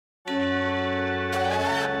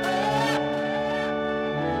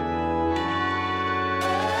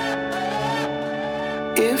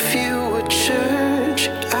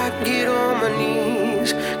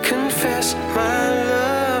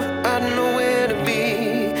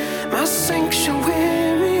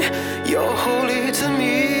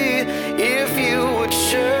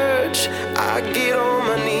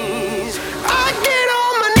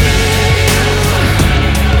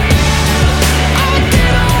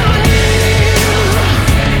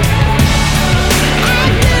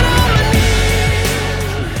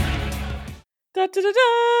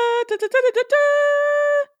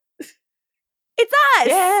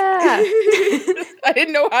Yes. Yeah. I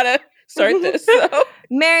didn't know how to start this. So.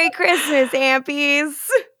 Merry Christmas, Ampies.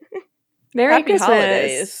 Merry Happy Christmas.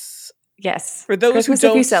 holidays. Yes. For those Christmas who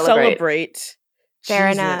if you don't celebrate. Fair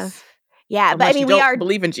Jesus. enough. Yeah, but Unless I mean, you we don't are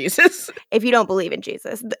believe in Jesus. if you don't believe in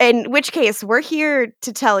Jesus. In which case, we're here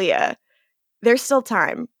to tell you there's still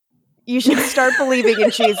time. You should start believing in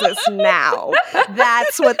Jesus now.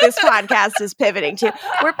 That's what this podcast is pivoting to.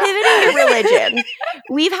 We're pivoting to religion.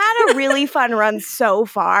 We've had a really fun run so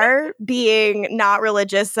far, being not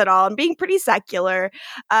religious at all and being pretty secular.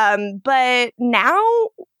 But now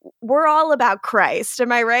we're all about Christ.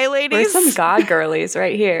 Am I right, ladies? We're some God girlies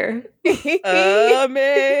right here. Amazing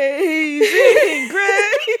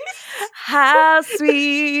grace. How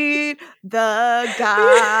sweet the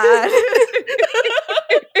God.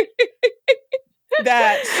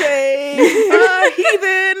 That saved a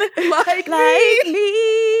heathen like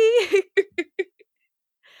me.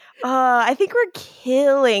 I think we're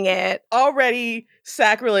killing it. Already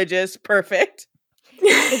sacrilegious. Perfect.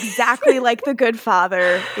 Exactly like the good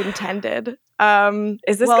father intended. Is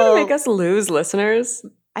this going to make us lose listeners?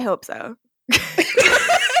 I hope so.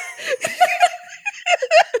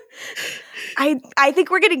 I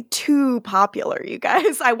think we're getting too popular, you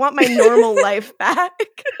guys. I want my normal life back.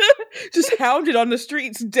 Just hounded on the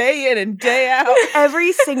streets day in and day out.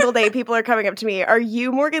 Every single day people are coming up to me, are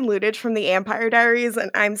you Morgan Lutich from the AMPire Diaries?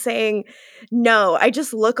 And I'm saying, no, I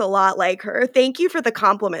just look a lot like her. Thank you for the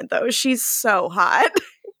compliment, though. She's so hot.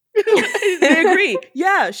 They agree.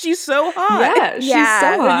 Yeah, she's so hot. Yeah, she's so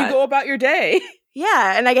hot. And you go about your day.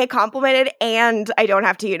 Yeah, and I get complimented and I don't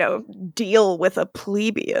have to, deal with a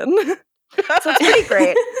plebeian. So it's pretty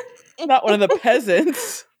great. Not one of the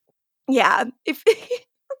peasants. Yeah. I've been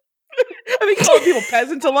calling people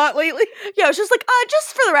peasants a lot lately. Yeah, it's just like,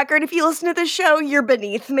 just for the record, if you listen to this show, you're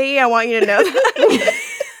beneath me. I want you to know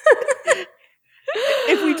that.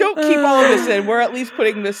 If we don't keep all of this in, we're at least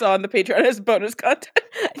putting this on the Patreon as bonus content.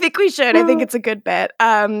 I think we should. I think it's a good bet.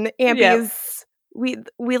 Ambies, we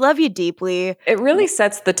love you deeply. It really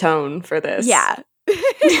sets the tone for this. Yeah.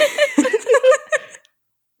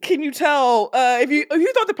 Can you tell if you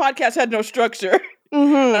thought the podcast had no structure?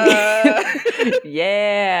 Mm-hmm.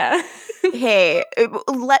 Yeah. Hey,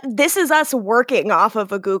 this is us working off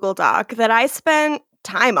of a Google Doc that I spent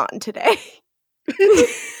time on today.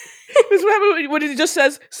 This is what happened when it just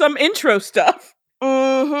says some intro stuff.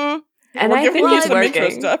 Mm-hmm. And I think it's some intro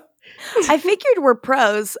working. stuff. I figured we're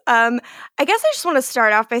pros. I guess I just want to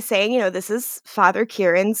start off by saying, this is Father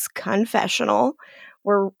Kieran's Konfessional.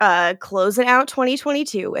 We're closing out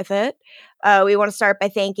 2022 with it. We want to start by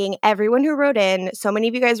thanking everyone who wrote in. So many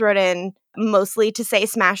of you guys wrote in, mostly to say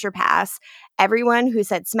smash or pass. Everyone who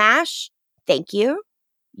said smash, thank you.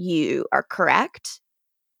 You are correct.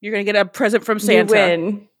 You're going to get a present from Santa. You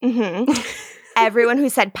win. Mm-hmm. Everyone who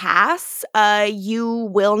said pass, you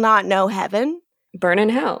will not know heaven. Burn in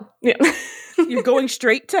hell. Yeah. You're going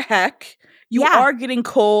straight to heck. You are getting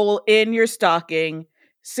coal in your stocking.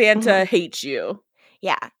 Santa hates you.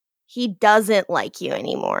 Yeah. He doesn't like you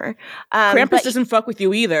anymore. Krampus doesn't fuck with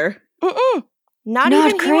you either. Not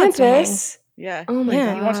even Krampus. Yeah. Oh my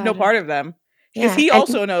God. He wants no part of them. Because Yeah. he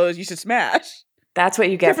also knows you should smash. That's what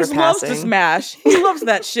you get Krampus for loves passing. to smash. He loves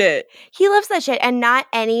that shit. He loves that shit. And not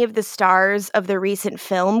any of the stars of the recent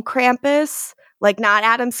film Krampus. Like, not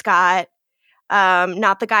Adam Scott.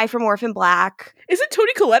 Not the guy from Orphan Black. Isn't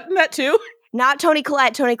Toni Collette in that too? Not Toni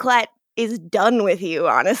Collette. Toni Collette is done with you,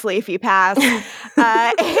 honestly, if you pass.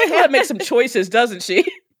 Toni Collette makes some choices, doesn't she?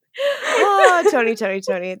 Oh, Toni.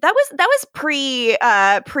 That was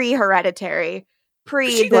pre-Hereditary.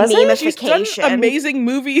 Pre the memification. She's done amazing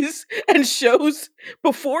movies and shows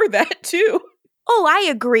before that too. Oh, I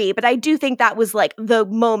agree, but I do think that was like the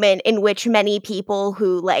moment in which many people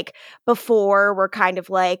who like before were kind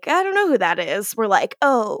of like, I don't know who that is, were like,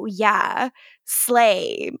 oh yeah,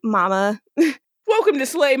 slay, mama. Welcome to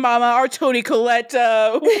Slay Mama, our Toni Collette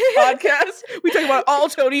podcast. We talk about all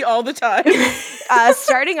Toni all the time.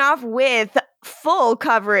 Starting off with full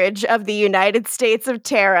coverage of the United States of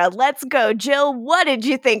Terra. Let's go. Jill, what did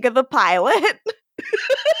you think of the pilot?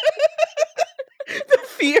 The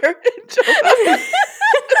fear in Jill.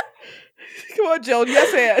 Come on, Jill.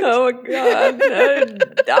 Yes, and. Oh,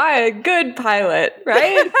 God. Good pilot,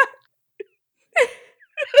 right?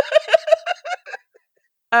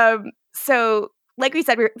 So, like we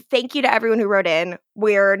said, thank you to everyone who wrote in.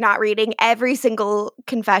 We're not reading every single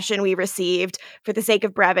confession we received for the sake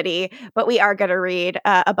of brevity, but we are going to read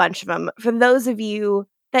a bunch of them. For those of you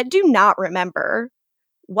that do not remember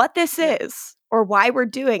what this is or why we're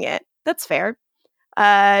doing it, that's fair.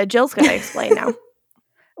 Jill's going to explain now.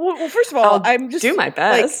 Well, first of all, I'm just do my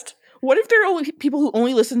best. What if there are only people who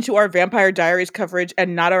only listen to our Vampire Diaries coverage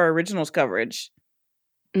and not our originals coverage?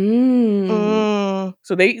 So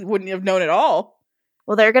they wouldn't have known at all.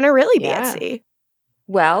 Well, they're going to really be at sea.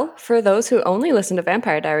 Well, for those who only listen to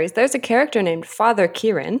Vampire Diaries, there's a character named Father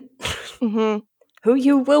Kieran who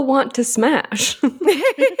you will want to smash.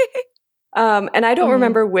 And I don't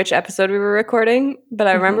remember which episode we were recording, but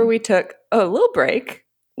I remember we took a little break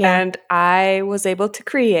and I was able to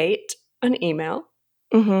create an email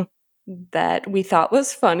that we thought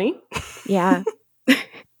was funny. Yeah.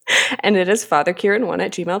 And it is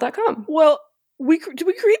fatherkieran1@gmail.com. Well, did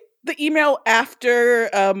we create the email after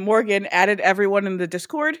Morgan added everyone in the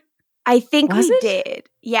Discord? I think we did.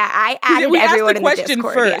 Yeah, I added everyone in the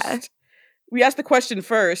Discord. First. Yeah. We asked the question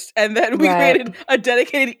first, and then we created a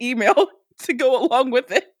dedicated email to go along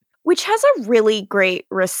with it. Which has a really great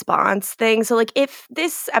response thing. So, like, if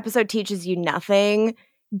this episode teaches you nothing,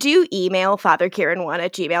 do email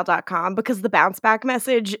fatherkieran1@gmail.com because the bounce back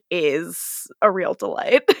message is a real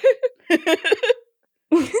delight.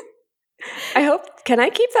 I hope, can I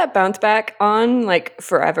keep that bounce back on like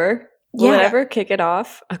forever? Will it ever kick it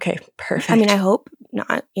off? Okay, perfect. I mean, I hope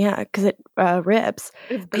not. Yeah, because it rips.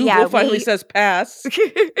 If Google finally says pass.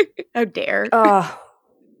 How dare.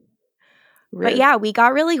 But yeah, we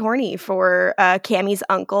got really horny for Cammie's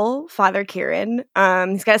uncle, Father Kieran.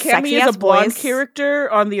 He's got a sexy ass is a blonde voice.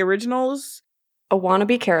 Character on the originals. A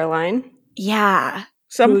wannabe Caroline. Yeah.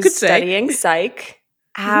 Some could say. Studying psych.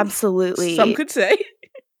 Absolutely. Some could say.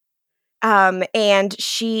 And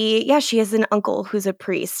she has an uncle who's a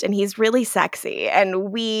priest, and he's really sexy.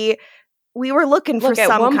 And we were looking for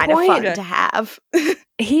some kind of fun to have.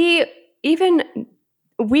 We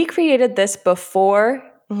created this before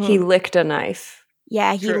he licked a knife.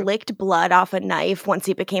 Yeah, he licked blood off a knife once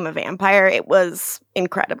he became a vampire. It was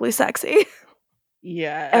incredibly sexy.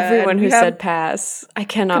 Yeah. Everyone who said pass. I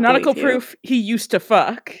cannot canonical believe you. proof he used to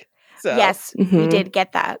fuck. So. Yes, we did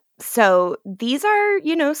get that. So these are,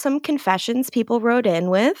 some confessions people wrote in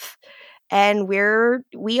with. And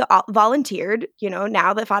we all volunteered,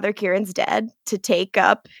 now that Father Kieran's dead, to take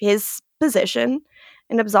up his position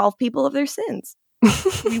and absolve people of their sins.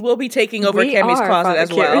 We will be taking over Cammie's closet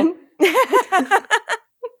as well.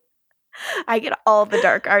 I get all the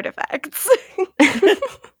dark artifacts.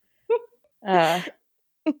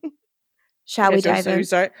 Shall we dive in?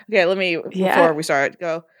 Start? Okay, let me, before we start,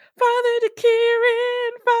 go, Father to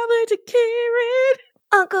Kieran,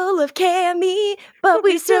 uncle of Cammie, but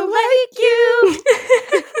we still like you.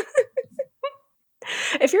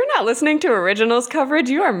 If you're not listening to originals coverage,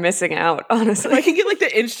 you are missing out, honestly. I can get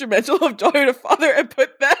the instrumental of Daughter to Father and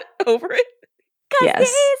put that over it. Yes.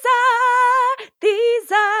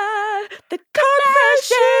 These are the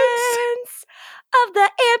confessions of the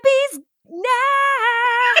AMPires now.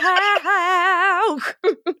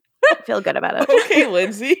 I feel good about it. Okay,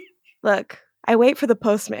 Lindsay. Look, I wait for the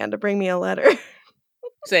postman to bring me a letter.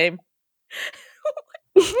 Same.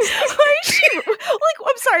 Why is she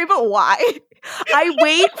I'm sorry, but why? I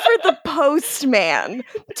wait for the postman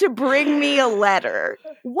to bring me a letter.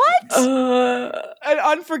 What? An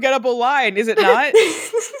unforgettable line, is it not?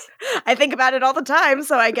 I think about it all the time,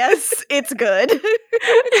 so I guess it's good. You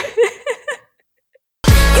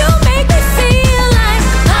make me feel like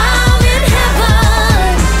I'm in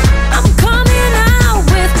heaven. I'm coming out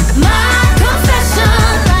with my confession.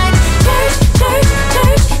 Like church, like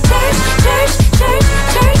church,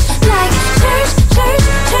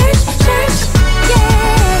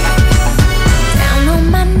 yeah. Down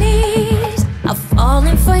on my knees, I've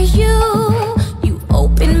fallen for you. You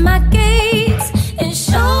opened my gates and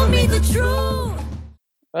showed me the truth.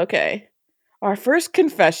 Okay. Our first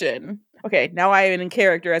confession. Okay, now I am in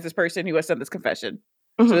character as this person who has sent this confession.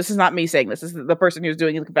 So this is not me saying this. This is the person who's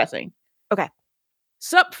doing the confessing. Okay.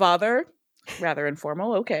 Sup, Father. Rather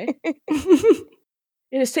informal, okay.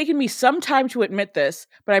 It has taken me some time to admit this,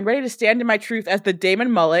 but I'm ready to stand in my truth as the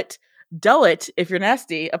Damon Mullet, dullet, if you're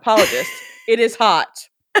nasty, apologist. It is hot.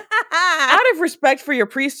 Out of respect for your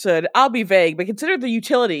priesthood, I'll be vague, but consider the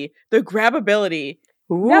utility, the grabbability.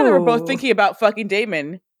 Ooh. Now that we're both thinking about fucking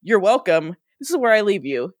Damon, you're welcome. This is where I leave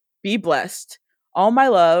you. Be blessed. All my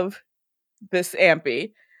love, this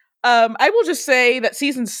Ampy. I will just say that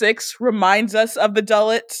season 6 reminds us of the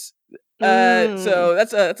dullets. So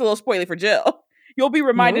that's a little spoiler for Jill. You'll be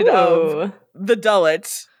reminded of the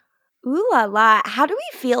dullets. Ooh la la. How do we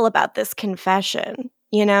feel about this confession?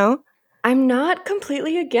 I'm not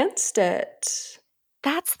completely against it.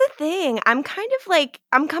 That's the thing. I'm kind of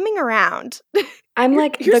I'm coming around. I'm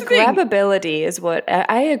like, the grabbability is what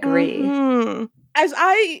I agree. As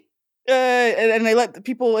I and I let the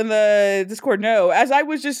people in the Discord know. As I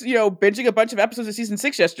was just, binging a bunch of episodes of season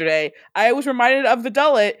 6 yesterday, I was reminded of the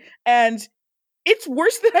Dullet, and it's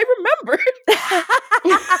worse than I remembered.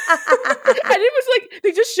 And it was like,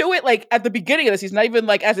 they just show it like at the beginning of the season, not even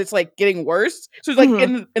like as it's like getting worse. So it's like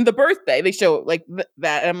in the birthday, they show like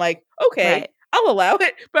that. And I'm like, okay, right. I'll allow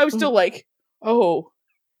it. But I was still like, oh.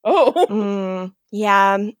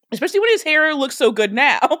 Yeah. Especially when his hair looks so good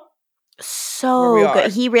now. So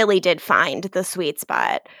good. He really did find the sweet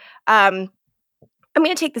spot. I'm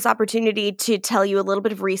going to take this opportunity to tell you a little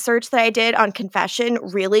bit of research that I did on Confession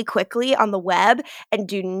really quickly on the web and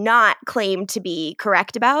do not claim to be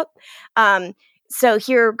correct about. So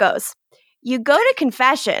here goes. You go to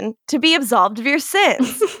confession to be absolved of your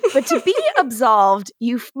sins, but to be absolved,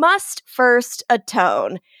 you must first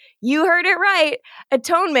atone. You heard it right.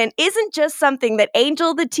 Atonement isn't just something that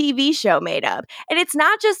Angel the TV show made up. And it's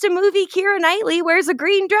not just a movie Keira Knightley wears a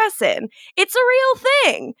green dress in. It's a real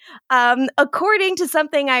thing. According to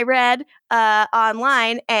something I read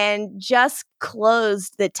online and just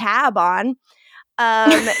closed the tab on,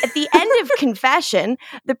 at the end of confession,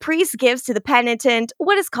 the priest gives to the penitent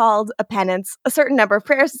what is called a penance, a certain number of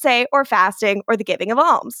prayers to say, or fasting, or the giving of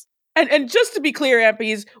alms. And just to be clear,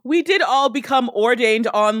 Ampies, we did all become ordained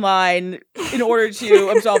online in order to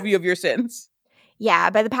absolve you of your sins. Yeah,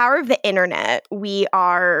 by the power of the internet, we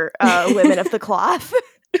are women of the cloth.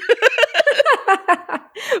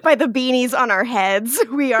 By the beanies on our heads,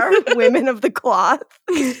 we are women of the cloth.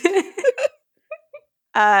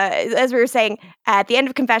 As we were saying, at the end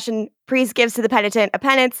of confession, priest gives to the penitent a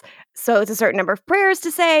penance. So it's a certain number of prayers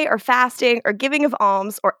to say, or fasting, or giving of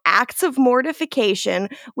alms, or acts of mortification,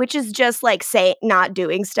 which is just like not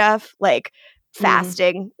doing stuff, like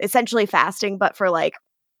fasting, essentially fasting, but for like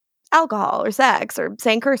alcohol or sex or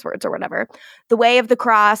saying curse words or whatever. The way of the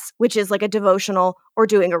cross, which is like a devotional, or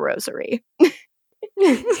doing a rosary.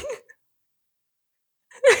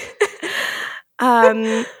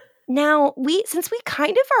 Now, since we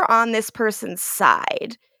kind of are on this person's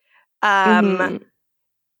side,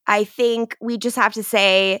 I think we just have to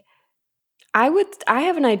say, I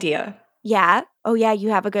have an idea. Yeah. Oh, yeah, you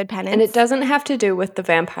have a good penance. And it doesn't have to do with the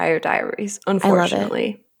Vampire Diaries,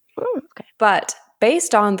 unfortunately. I love it. Okay. But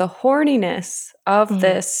based on the horniness of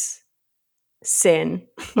this sin,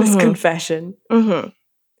 this confession,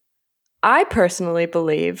 I personally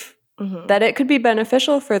believe that it could be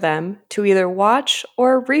beneficial for them to either watch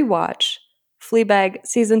or rewatch Fleabag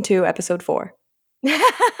Season 2, Episode 4.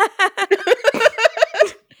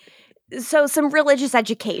 So some religious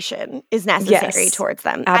education is necessary towards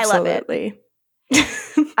them. Absolutely. I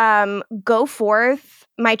love it. Go forth,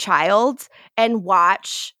 my child, and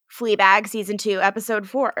watch Fleabag Season 2, Episode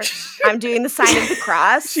 4. I'm doing the sign of the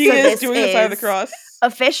cross. She is doing the sign of the cross.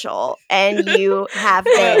 Official, and you have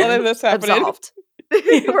been absolved.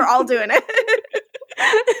 We're all doing it.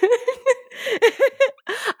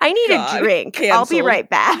 I need a drink. Canceled. I'll be right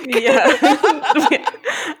back. Yeah.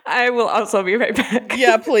 I will also be right back.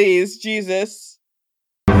 Yeah, please, Jesus.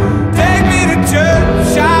 Take me to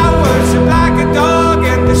church, I worship like a dog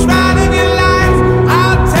at the shrine of your life.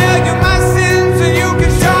 I'll tell you my sins so you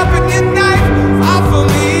can sharpen your knife. Offer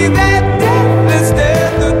me that death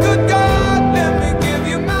instead, the good God, let me give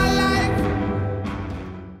you my life.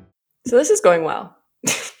 So this is going well.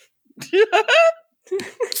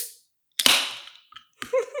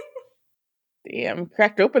 Damn,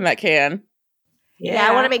 cracked open that can. Yeah,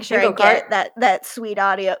 I want to make sure I get that sweet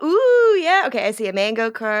audio. Ooh, yeah. Okay, I see a mango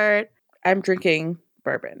cart. I'm drinking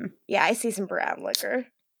bourbon. Yeah, I see some brown liquor.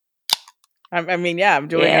 I'm doing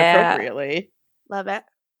it appropriately. Love it.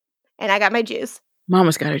 And I got my juice.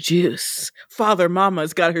 Mama's got her juice. Father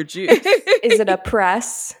Mama's got her juice. Is it a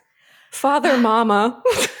press? Father Mama.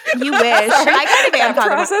 You wish. I got it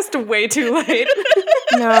processed way too late.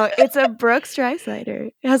 No, it's a Brooks dry cider.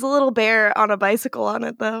 It has a little bear on a bicycle on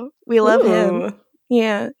it, though. We love him.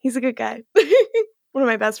 Yeah, he's a good guy. One of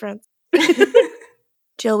my best friends.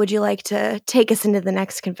 Jill, would you like to take us into the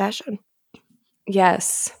next confession?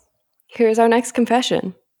 Yes. Here's our next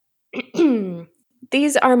confession.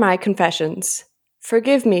 These are my confessions.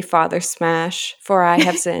 Forgive me, Father Smash, for I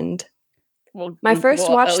have sinned. My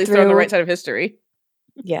first watch at least through, they're on the right side of history.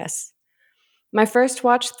 Yes. My first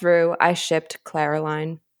watch through, I shipped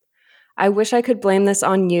Caroline. I wish I could blame this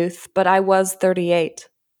on youth, but I was 38.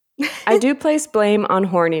 I do place blame on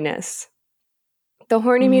horniness. The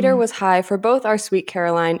horny meter was high for both our sweet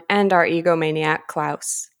Caroline and our egomaniac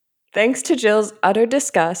Klaus. Thanks to Jill's utter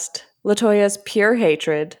disgust, LaToya's pure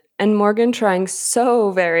hatred, and Morgan trying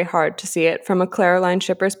so very hard to see it from a Caroline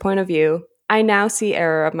shipper's point of view, I now see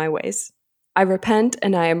error of my ways. I repent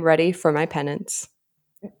and I am ready for my penance.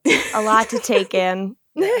 A lot to take in.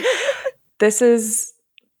 This is...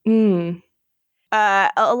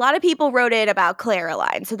 A lot of people wrote in about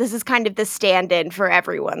Claraline, so this is kind of the stand-in for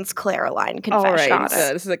everyone's Claraline confession. All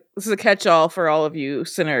right, this is a catch-all for all of you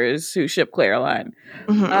sinners who ship Claraline.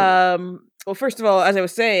 Mm-hmm. Well, first of all, as I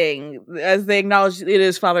was saying, as they acknowledge it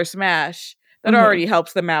is Father Smash, that already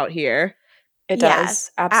helps them out here. It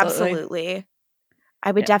does. Absolutely.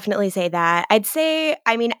 I would definitely say that.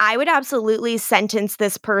 I would absolutely sentence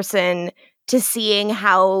this person to seeing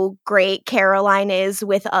how great Caroline is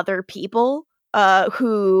with other people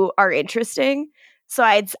who are interesting. So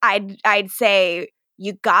I'd say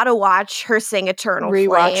you gotta watch her sing Eternal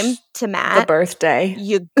Flame to Matt. The birthday.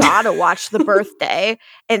 You gotta watch the birthday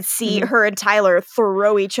and see her and Tyler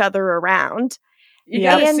throw each other around. You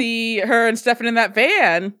gotta see her and Stefan in that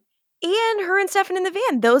van. And her and Stefan in the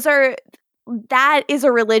van. That is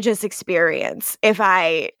a religious experience if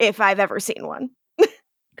I've ever seen one.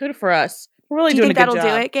 Good for us. We're really doing a good job. Do you think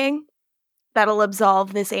that'll do it, gang? That'll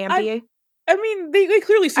absolve this AMPire? I mean, they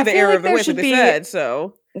clearly see the error of the way that they said,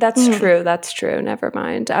 so. That's true. Never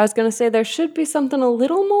mind. I was going to say there should be something a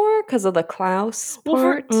little more because of the Klaus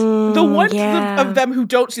part. The ones of them who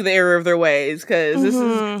don't see the error of their ways, because this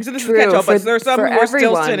is a catch-all, but there are some who are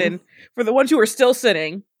still sinning. For the ones who are still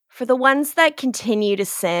sinning. For the ones that continue to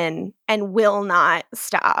sin and will not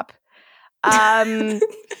stop.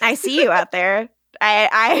 I see you out there.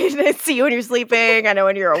 I see you when you're sleeping. I know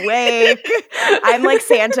when you're awake. I'm like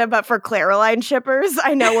Santa, but for Claraline shippers.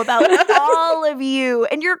 I know about all of you,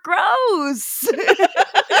 and you're gross.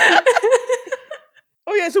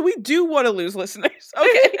 Oh yeah, so we do want to lose listeners.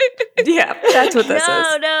 Okay. Yeah, that's what this is.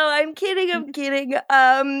 No, I'm kidding.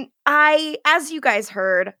 As you guys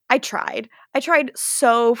heard, I tried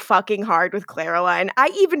so fucking hard with Claraline.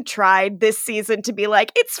 I even tried this season to be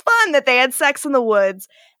like, it's fun that they had sex in the woods.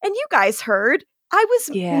 And you guys heard, I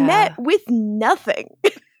was met with nothing.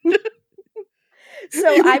 So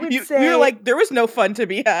I would say... We were like, there was no fun to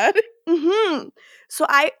be had. Mm-hmm. So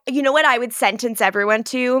you know what I would sentence everyone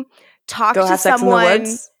to? Talk to someone.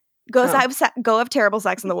 Go have terrible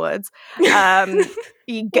sex in the woods. Here's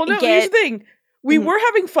the thing. We were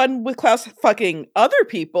having fun with Klaus fucking other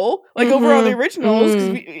people, like over on the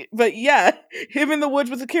originals. But yeah, him in the woods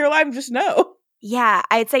with the Caroline, just no. Yeah,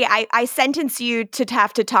 I'd say I sentence you to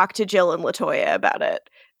have to talk to Jill and LaToya about it.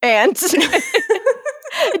 And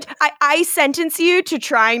I sentence you to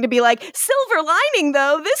trying to be like, silver lining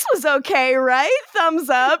though, this was okay, right? Thumbs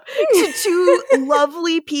up to two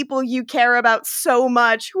lovely people you care about so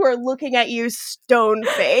much who are looking at you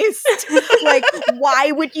stone-faced. Like,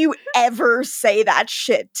 why would you ever say that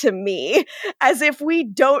shit to me? As if we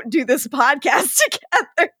don't do this podcast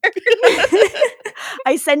together.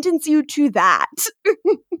 I sentence you to that.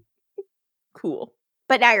 Cool.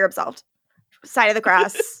 But now you're absolved. Sign of the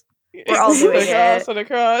cross. We're all doing it. On a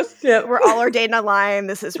cross. Yeah, we're all ordained online.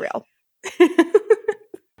 This is real. Tell me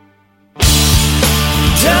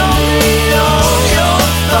all your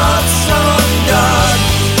thoughts on God,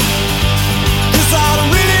 'cause I'd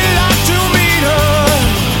really like to meet her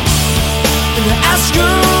and ask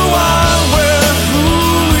her why we're who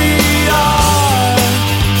we are.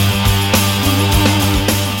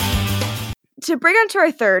 To bring on to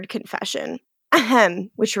our third confession,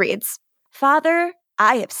 which reads, Father,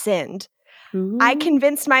 I have sinned. Ooh. I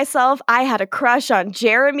convinced myself I had a crush on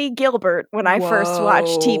Jeremy Gilbert when I first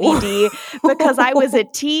watched TBD because I was a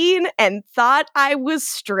teen and thought I was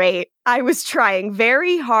straight. I was trying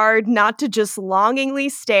very hard not to just longingly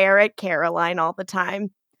stare at Caroline all the time.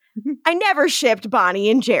 I never shipped Bonnie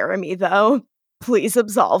and Jeremy, though. Please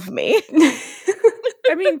absolve me.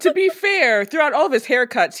 I mean, to be fair, throughout all of his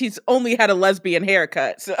haircuts, he's only had a lesbian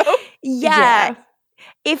haircut, so... Yeah.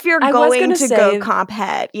 If you're going to go comp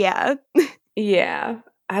het, yeah. Yeah.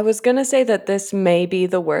 I was going to say that this may be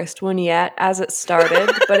the worst one yet as it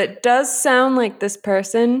started, but it does sound like this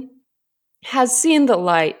person has seen the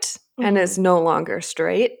light and is no longer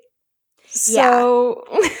straight. So...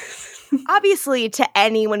 Obviously, to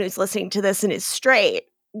anyone who's listening to this and is straight,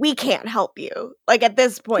 we can't help you. Like, at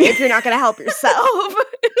this point, if you're not going to help yourself...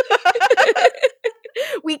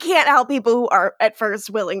 We can't help people who are at first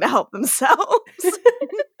willing to help themselves.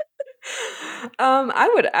 I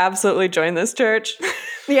would absolutely join this church.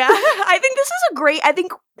 Yeah, I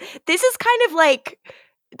think this is kind of like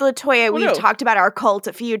LaToya. We've talked about our cult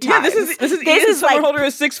a few times. Yeah, this is Ian Somerhalder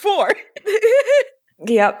is 6'4".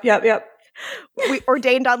 Yep. We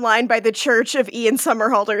ordained online by the Church of Ian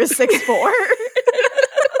Somerhalder is 6'4".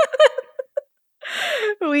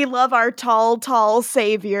 We love our tall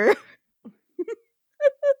savior.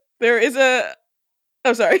 There is a...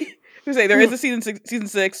 Oh, sorry. say there is a scene in season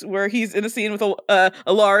 6 where he's in a scene with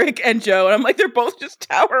Alaric and Joe, and I'm like, they're both just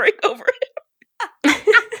towering over him.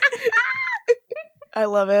 I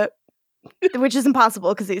love it. Which is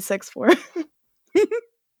impossible because he's 6'4".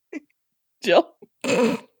 Jill?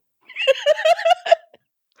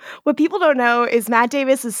 What people don't know is Matt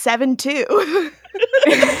Davis is 7'2".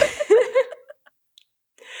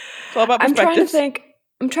 It's all about I'm perspectives.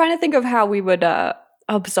 trying to think of how we would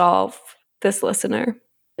absolve this listener.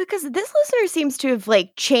 Because this listener seems to have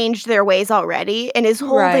like changed their ways already and is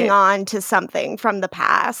holding on to something from the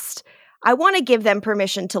past. I want to give them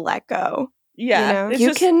permission to let go. Yeah, you know? it's You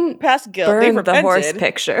just can past guilt. They've burn the horse repented.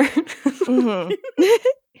 picture. Mm-hmm.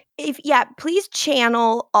 Please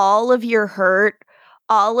channel all of your hurt,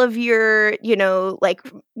 all of your, like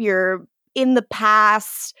your in the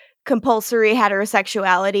past compulsory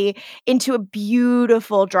heterosexuality into a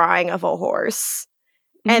beautiful drawing of a horse.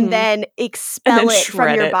 And then expel it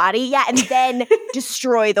from your body. Yeah, and then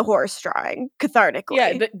destroy the horse drawing cathartically.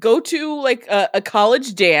 Yeah, go to like a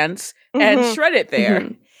college dance and shred it there.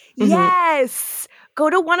 Mm-hmm. Yes.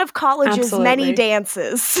 Go to one of college's many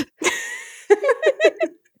dances.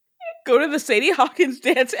 Go to the Sadie Hawkins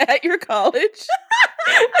dance at your college.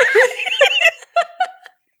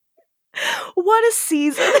 What a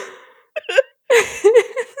season.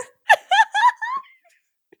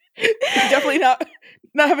 Definitely not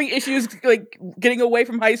having issues like getting away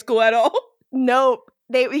from high school at all. Nope.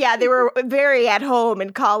 They were very at home in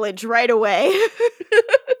college right away.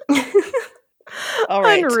 All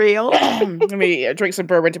right. Unreal. Let me drink some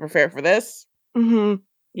bourbon to prepare for this. Mm-hmm.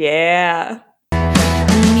 Yeah.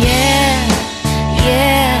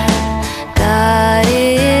 Yeah, God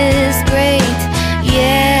is great.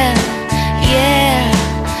 Yeah,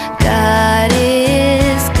 God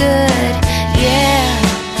is good. Yeah.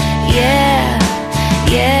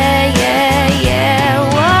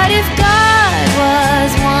 What if God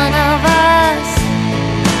was one of us?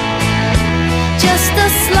 Just a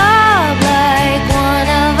slob like one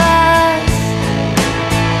of us.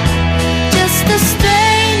 Just a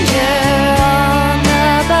stranger on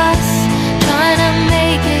the bus, trying to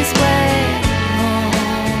make his way home.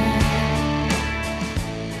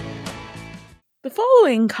 The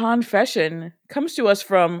following confession comes to us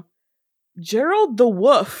from Gerald the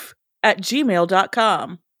Woof at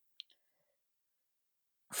gmail.com.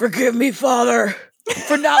 Forgive me, Father,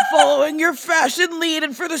 for not following your fashion lead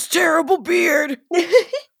and for this terrible beard.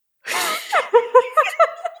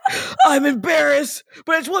 I'm embarrassed,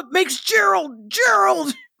 but it's what makes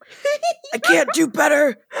Gerald. I can't do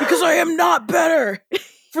better because I am not better.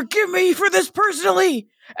 Forgive me for this personally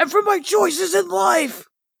and for my choices in life.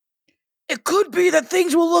 It could be that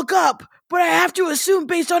things will look up, but I have to assume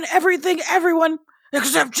based on everything everyone,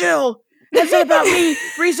 except Jill, has said about me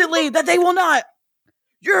recently that they will not.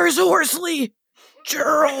 Yours hoarsely,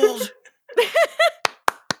 Gerald.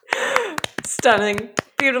 Stunning.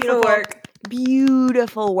 Beautiful work.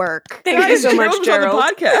 Beautiful work. Thank you so much, Gerald's on Gerald.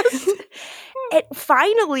 the podcast.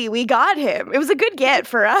 Finally, we got him. It was a good get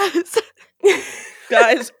for us.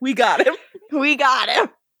 Guys, we got him. We got him.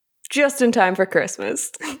 Just in time for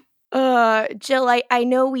Christmas. Jill, I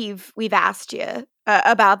know we've asked you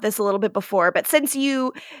about this a little bit before, but since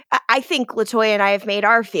I think LaToya and I have made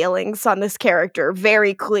our feelings on this character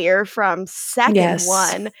very clear from second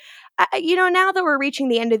one. Now that we're reaching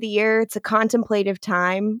the end of the year, it's a contemplative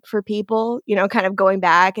time for people, kind of going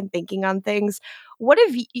back and thinking on things. What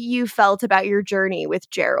have you felt about your journey with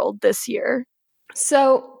Gerald this year?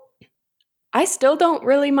 So, I still don't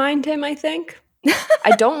really mind him, I think.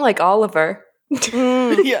 I don't like Oliver.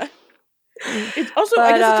 Yeah. It's also,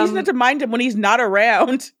 I guess it's easy not to mind him when he's not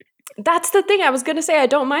around. That's the thing. I was going to say I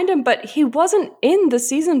don't mind him, but he wasn't in the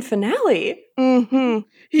season finale. Mm-hmm.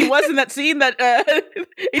 He was in that scene that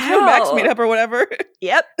HBO Max made up or whatever.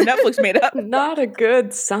 Yep. Netflix made up. Not a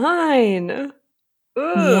good sign. Ugh.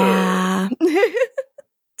 Yeah.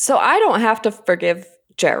 So I don't have to forgive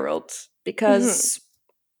Gerald because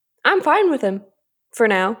I'm fine with him for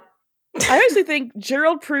now. I honestly think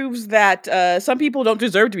Gerald proves that some people don't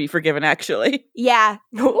deserve to be forgiven, actually. Yeah.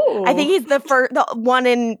 Ooh. I think he's the one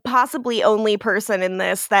and possibly only person in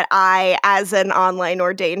this that I, as an online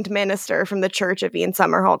ordained minister from the Church of Ian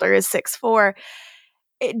Somerhalder, is 6'4",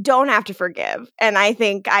 don't have to forgive. And I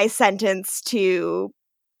think I sentence to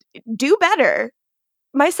do better.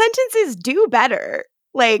 My sentence is do better.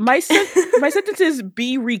 Like My sentence is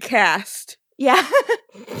be recast. Yeah.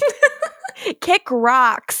 Kick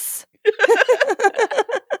rocks.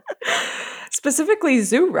 Specifically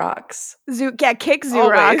Zoo Rocks. Kick zoo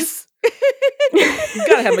Always. rocks. You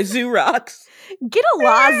gotta have my zoo rocks. Get a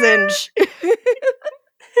lozenge.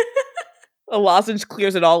 A lozenge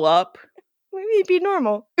clears it all up. Maybe it'd be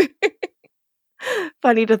normal.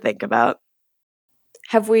 Funny to think about.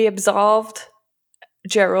 Have we absolved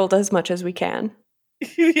Gerald as much as we can?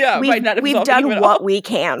 Yeah, might not We've absolve him done at what all. we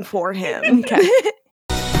can for him. Okay.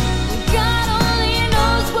 God only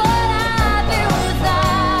knows what I'd be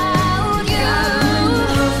without you.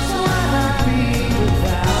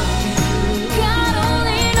 God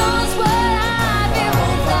only knows what I'd be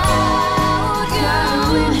without you.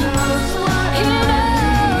 He knows.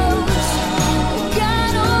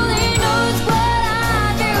 God only knows what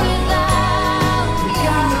I'd be without.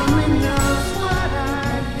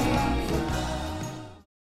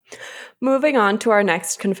 Moving on to our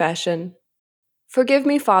next confession. Forgive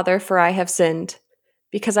me, Father, for I have sinned,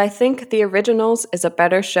 because I think The Originals is a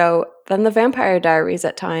better show than The Vampire Diaries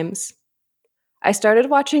at times. I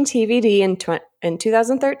started watching TVD in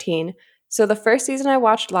 2013, so the first season I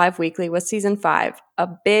watched live weekly was season 5, a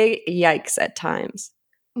big yikes at times.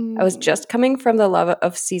 I was just coming from the love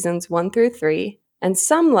of seasons 1 through 3, and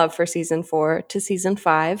some love for season 4 to season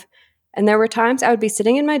 5, and there were times I would be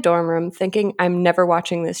sitting in my dorm room thinking I'm never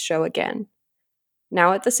watching this show again.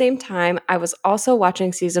 Now at the same time, I was also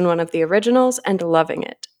watching season 1 of The Originals and loving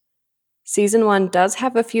it. Season 1 does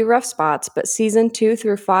have a few rough spots, but season 2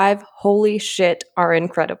 through 5, holy shit, are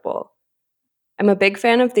incredible. I'm a big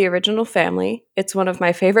fan of The Original Family. It's one of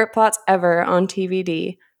my favorite plots ever on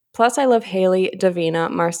TVD. Plus, I love Haley,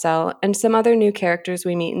 Davina, Marcel, and some other new characters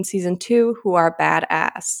we meet in season 2 who are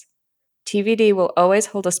badass. TVD will always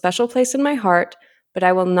hold a special place in my heart, but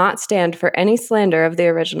I will not stand for any slander of The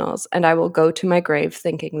Originals, and I will go to my grave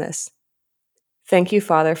thinking this. Thank you,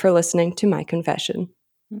 Father, for listening to my confession.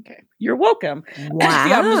 Okay, you're welcome. Wow.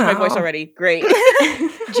 Yeah, I'm losing my voice already. Great.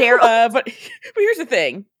 Gerald. But here's the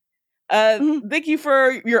thing. Thank you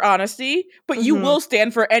for your honesty, but you will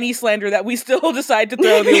stand for any slander that we still decide to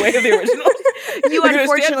throw the way of The Originals. You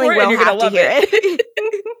unfortunately will have to hear it.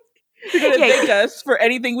 You're going to thank us for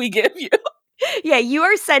anything we give you. Yeah, you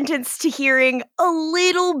are sentenced to hearing a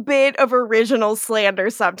little bit of original slander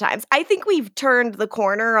sometimes. I think we've turned the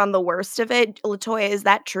corner on the worst of it. LaToya, is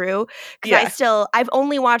that true? Because I've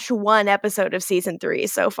only watched one episode of season 3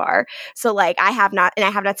 so far. So like I have not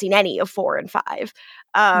seen any of 4 and 5.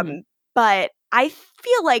 But I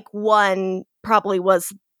feel like 1 probably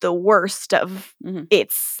was the worst of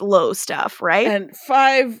its low stuff, right? And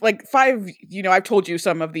 5, I've told you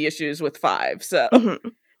some of the issues with 5, so.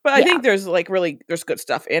 But I think there's good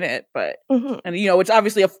stuff in it, but and it's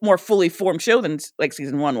obviously a more fully formed show than like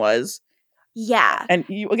season 1 was. Yeah. And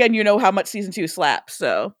you know how much season 2 slaps,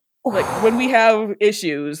 so like when we have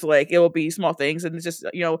issues, like it will be small things and it's just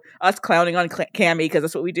us clowning on Cammy because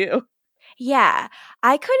that's what we do. Yeah,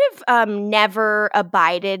 I could have never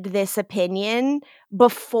abided this opinion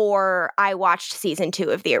before I watched season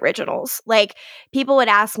 2 of The Originals. Like, people would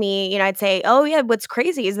ask me, I'd say, oh yeah, what's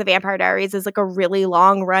crazy is The Vampire Diaries is like a really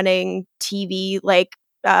long-running TV,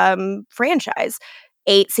 franchise.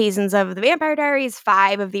 8 seasons of The Vampire Diaries,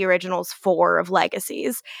 5 of The Originals, 4 of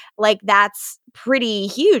Legacies. Like, that's pretty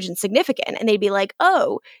huge and significant. And they'd be like,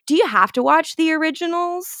 oh, do you have to watch The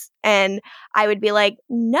Originals? And I would be like,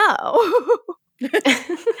 no.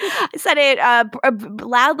 I said it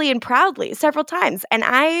loudly and proudly several times. And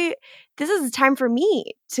this is a time for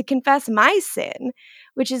me to confess my sin,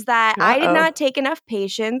 which is that I did not take enough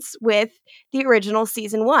patience with The Original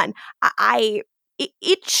season 1.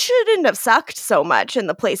 It shouldn't have sucked so much in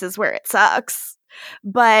the places where it sucks.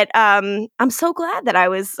 But I'm so glad that I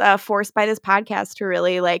was forced by this podcast to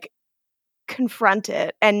really confront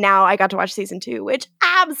it. And now I got to watch season 2, which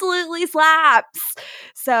absolutely slaps.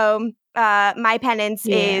 So my penance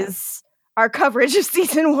is our coverage of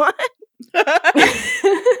season 1.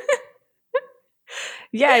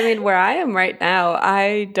 Yeah, I mean, where I am right now,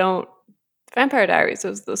 Vampire Diaries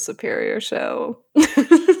was the superior show.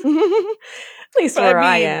 At least where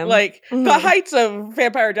I am. The heights of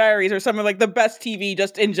Vampire Diaries are some of the best TV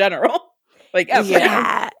just in general. Ever.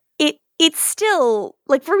 Yeah. It's still,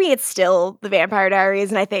 for me, it's still The Vampire Diaries.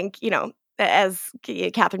 And I think, as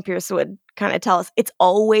Catherine Pierce would kind of tell us, it's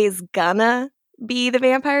always gonna be The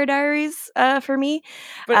Vampire Diaries for me.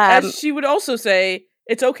 But as she would also say,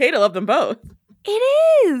 it's okay to love them both. It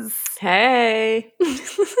is. Hey.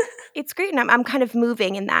 It's great, and I'm kind of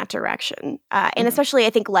moving in that direction. And especially, I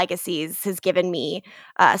think Legacies has given me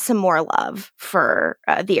some more love for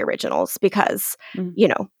The Originals because,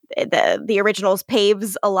 the Originals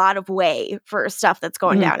paves a lot of way for stuff that's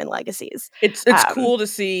going down in Legacies. It's cool to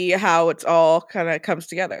see how it's all kind of comes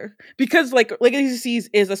together. Because, Legacies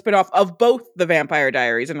is a spinoff of both the Vampire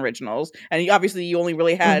Diaries and Originals. And obviously, you only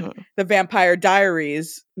really had the Vampire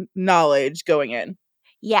Diaries knowledge going in.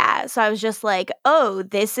 Yeah, so I was just like, oh,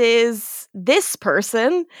 this is this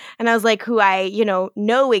person. And I was like, who I,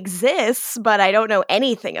 know exists, but I don't know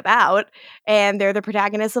anything about. And they're the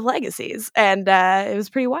protagonists of Legacies. And it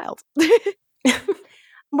was pretty wild.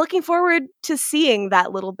 Looking forward to seeing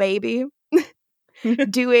that little baby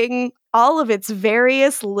doing all of its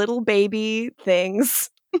various little baby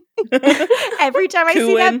things. Every time I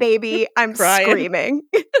see that baby, I'm crying. screaming.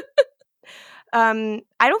 I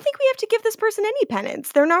don't think we have to give this person any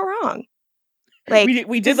penance. They're not wrong. Like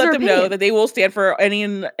we did let them know that they will stand for any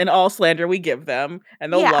and all slander we give them,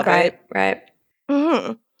 and they'll love it. Right.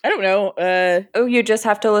 Mm-hmm. I don't know. You just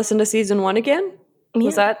have to listen to season 1 again?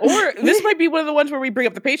 Was that? Or this might be one of the ones where we bring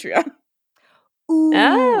up the Patreon. Ooh.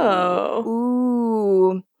 Oh.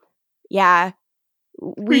 Ooh. Yeah.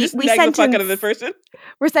 We just nag the fuck out of this person.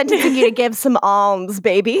 We're sentencing you to give some alms,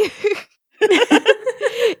 baby.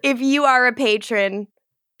 If you are a patron,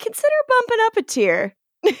 consider bumping up a tier.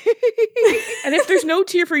 And if there's no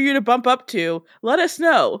tier for you to bump up to, let us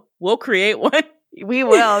know. We'll create one. We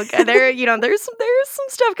will. There's some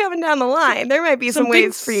stuff coming down the line. There might be some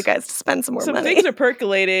ways for you guys to spend some more money. Some things are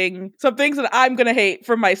percolating. Some things that I'm going to hate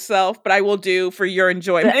for myself, but I will do for your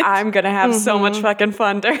enjoyment. That I'm going to have so much fucking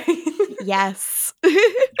fun during. Yes.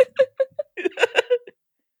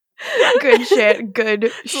 Good shit.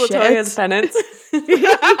 Good shit. Latoya's penance.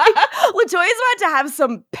 Latoya's about to have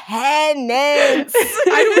some penance.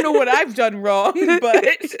 I don't know what I've done wrong, but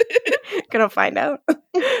gonna find out.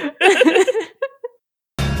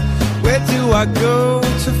 Where do I go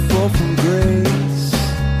to fall from grace?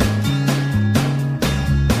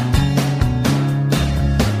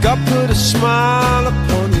 God put a smile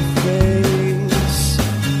upon your face.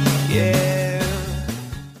 Yeah.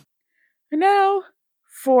 And now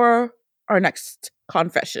for our next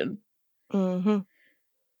confession. Mm-hmm.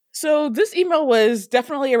 So this email was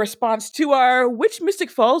definitely a response to our "Which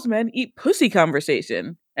Mystic Falls men eat pussy"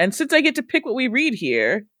 conversation. And since I get to pick what we read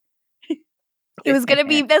here, it was gonna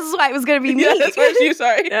be. This is why it was gonna be me. Yeah, that's why you.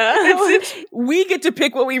 Sorry. Yeah. Since we get to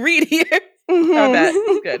pick what we read here, Mm-hmm. that's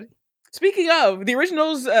good. Speaking of the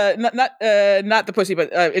originals, not the pussy,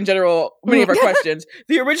 but in general, many of our questions.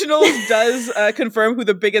 The originals does confirm who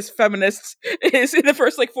the biggest feminist is in the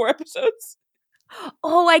first 4 episodes.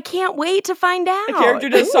 Oh, I can't wait to find out. The character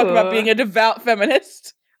does talk about being a devout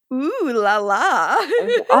feminist. Ooh la la.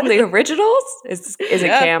 On the originals? Is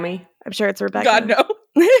it Cammie? I'm sure it's Rebecca. God, no.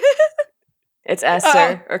 It's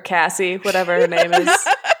Esther or Cassie, whatever her name is.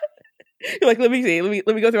 You're like, let me see.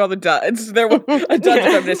 Let me go through all the duds. They're a dud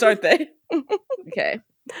feminists, aren't they? Okay.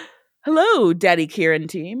 Hello, Daddy Kieran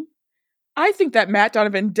team. I think that Matt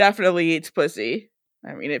Donovan definitely eats pussy.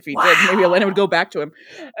 I mean, if he did, maybe Elena would go back to him.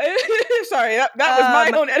 Sorry, that was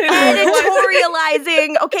my own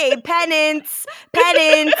editorializing. Okay, penance.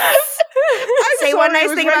 Say one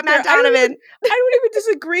nice thing about Matt Donovan. I don't even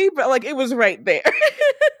disagree, but it was right there.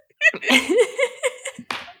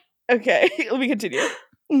 Okay, let me continue.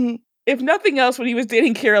 Mm-hmm. If nothing else, when he was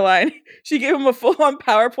dating Caroline, she gave him a full-on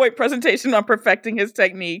PowerPoint presentation on perfecting his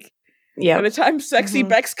technique. Yeah. By the time Sexy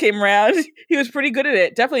Bex came around, he was pretty good at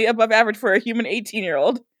it. Definitely above average for a human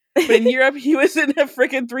 18-year-old. But in Europe, he was in a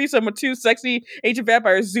freaking threesome with 2 sexy ancient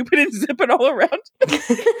vampires zooping and zipping all around.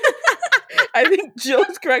 I think Jill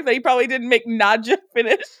is correct that he probably didn't make Nadja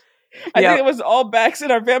finish. I think it was all Bex,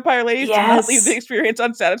 and our vampire ladies did not leave the experience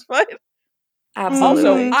unsatisfied.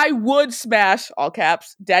 Absolutely. Also, I would smash, all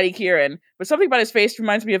caps, Daddy Kieran, but something about his face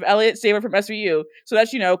reminds me of Elliot Saber from SVU, so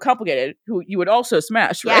that's, complicated, who you would also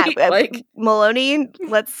smash, right? Yeah, Maloney,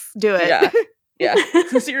 let's do it. Yeah.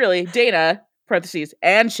 Sincerely, Dana, parentheses,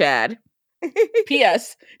 and Chad.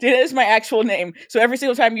 P.S. Dana is my actual name, so every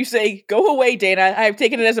single time you say, go away, Dana, I have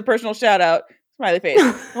taken it as a personal shout-out. Smiley face.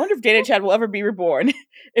 I wonder if Dana and Chad will ever be reborn.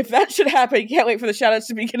 If that should happen, can't wait for the shout-outs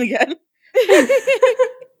to begin again.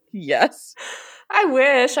 Yes. I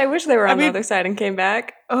wish they were on the other side and came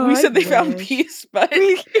back. We said they found peace, but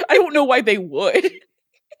I don't know why they would.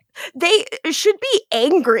 They should be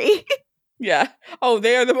angry. Yeah. Oh,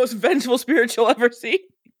 they are the most vengeful spirits you'll ever see.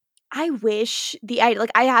 I wish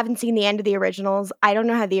I haven't seen the end of the originals. I don't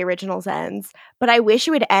know how the originals ends, but I wish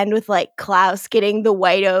it would end with Klaus getting the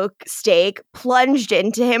white oak stake plunged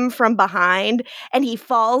into him from behind, and he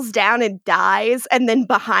falls down and dies, and then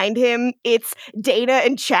behind him it's Dana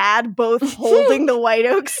and Chad both holding the white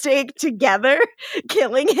oak stake together,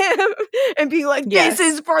 killing him, and being like, "This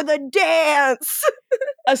is for the dance."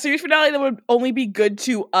 A series finale that would only be good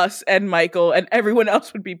to us and Michael, and everyone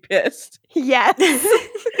else would be pissed. Yes.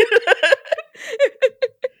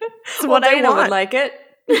 That's what Dana I want. would like it.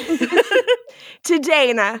 To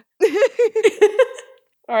Dana.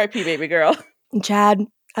 R.I.P. baby girl. Chad,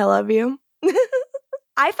 I love you.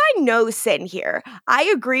 I find no sin here. I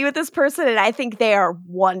agree with this person, and I think they are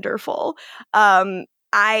wonderful.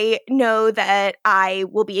 I know that I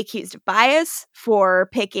will be accused of bias for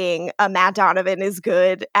picking a Matt Donovan is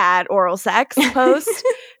good at oral sex post.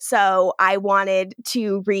 So I wanted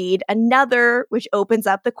to read another, which opens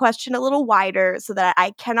up the question a little wider so that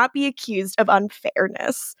I cannot be accused of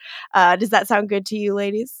unfairness. Does that sound good to you,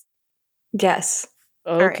 ladies? Yes.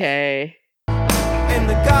 Okay. And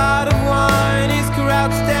the god of wine is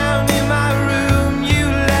crouched down in my room. You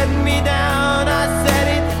let me down, I said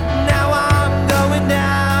it, now I'm going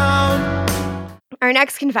down. Our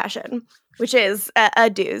next confession, which is a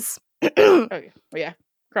deuce. Okay. Oh, yeah.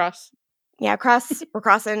 Cross. Yeah, we're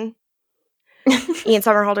crossing. Ian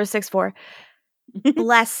Somerhalder, 6'4".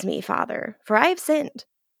 Bless me, Father, for I have sinned.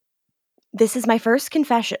 This is my first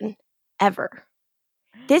confession ever.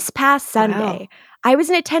 This past Sunday, I was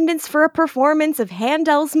in attendance for a performance of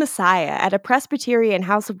Handel's Messiah at a Presbyterian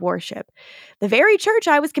house of worship, the very church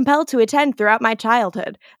I was compelled to attend throughout my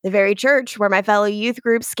childhood, the very church where my fellow youth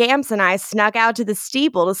group Scamps and I snuck out to the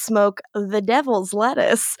steeple to smoke the devil's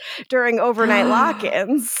lettuce during overnight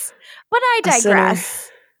lock-ins. But I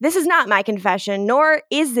digress. This is not my confession, nor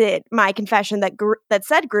is it my confession that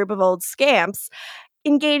said group of old scamps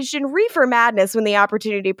engaged in reefer madness when the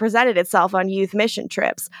opportunity presented itself on youth mission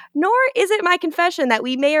trips. Nor is it my confession that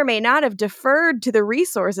we may or may not have deferred to the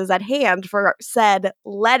resources at hand for said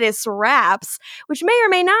lettuce wraps, which may or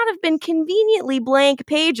may not have been conveniently blank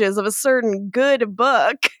pages of a certain good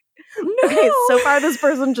book. No. Okay, so far this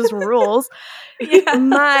person just rules. Yeah.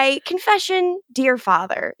 My confession, dear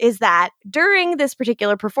Father, is that during this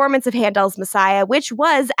particular performance of Handel's Messiah, which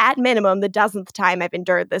was at minimum the dozenth time I've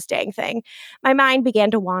endured this dang thing, my mind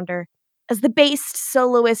began to wander. As the based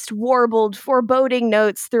soloist warbled foreboding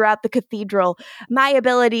notes throughout the cathedral, my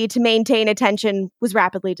ability to maintain attention was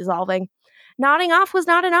rapidly dissolving. Nodding off was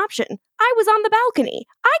not an option. I was on the balcony.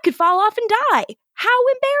 I could fall off and die. How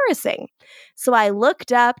embarrassing. So I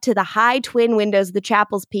looked up to the high twin windows of the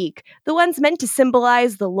chapel's peak, the ones meant to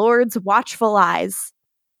symbolize the Lord's watchful eyes.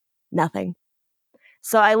 Nothing.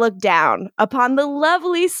 So I looked down upon the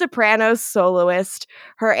lovely soprano soloist,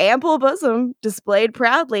 her ample bosom displayed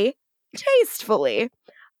proudly, tastefully.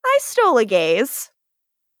 I stole a gaze,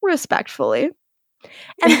 respectfully.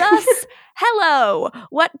 And thus, hello,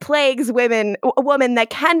 what plagues a woman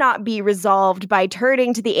that cannot be resolved by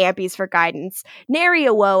turning to the Ampies for guidance? Nary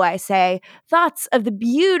a woe, I say. Thoughts of the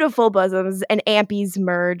beautiful bosoms and Ampies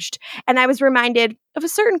merged, and I was reminded of a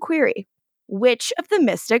certain query. Which of the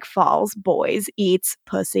Mystic Falls boys eats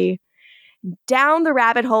pussy? Down the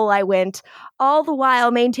rabbit hole I went, all the while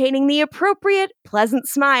maintaining the appropriate, pleasant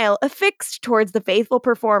smile affixed towards the faithful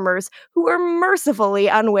performers who were mercifully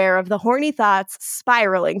unaware of the horny thoughts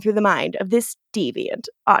spiraling through the mind of this deviant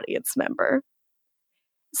audience member.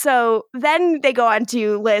 So then they go on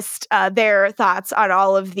to list their thoughts on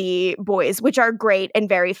all of the boys, which are great and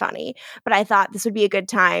very funny. But I thought this would be a good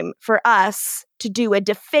time for us to do a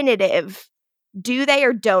definitive, do they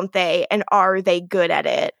or don't they, and are they good at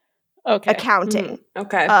it? Accounting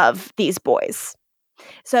of these boys.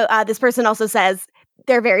 So this person also says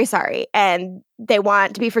they're very sorry and they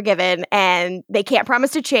want to be forgiven and they can't promise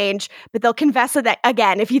to change, but they'll confess it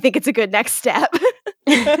again if you think it's a good next step.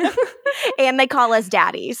 And they call us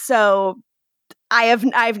daddy. So I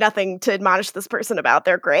have nothing to admonish this person about.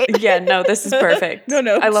 They're great. Yeah, no, this is perfect. No.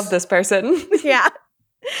 I love this person. Yeah.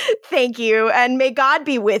 Thank you. And may God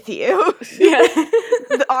be with you. Yeah.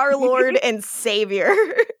 Our Lord and Savior.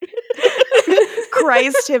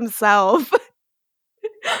 Christ himself.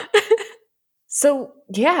 So,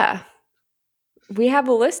 yeah. We have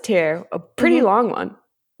a list here, a pretty long one.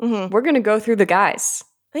 Mm-hmm. We're going to go through the guys.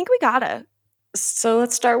 I think we gotta. So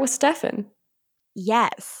let's start with Stefan.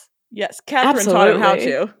 Yes. Yes, Catherine taught him how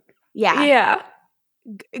to. Yeah. Yeah.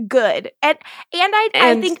 Good. And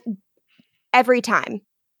I think every time.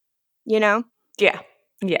 You know? Yeah.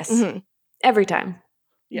 Yes. Mm-hmm. Every time.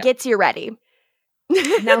 Yeah. Gets you ready.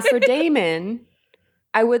 Now for Damon,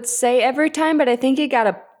 I would say every time, but I think you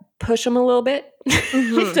gotta push him a little bit.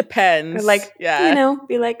 Mm-hmm. It depends. Or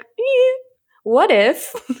be like, what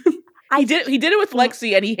if? He did it with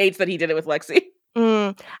Lexi, and he hates that he did it with Lexi.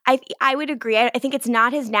 I would agree. I think it's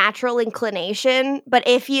not his natural inclination, but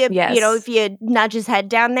if you nudge his head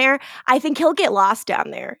down there, I think he'll get lost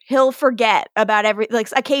down there. He'll forget about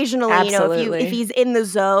occasionally, if he's in the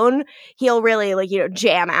zone, he'll really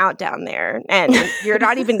jam out down there, and you're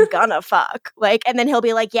not even gonna fuck. And then he'll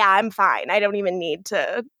be like, "Yeah, I'm fine. I don't even need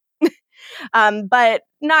to." But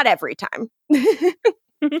not every time.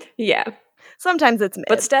 Yeah, sometimes it's mid.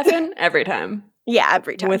 But Stefan, every time. Yeah,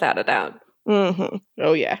 every time, without a doubt. Mm-hmm.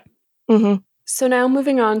 Oh yeah. Mm-hmm. So now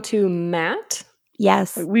moving on to Matt.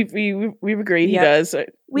 Yes. We've agreed he Yep. does.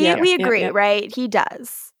 We agree, yep. right? He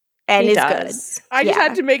does. And He is does. I just Yeah.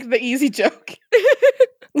 had to make the easy joke.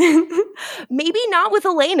 good. Maybe not with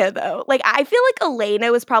Elena, though. Like, I feel like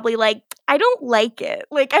Elena was probably like, I don't like it.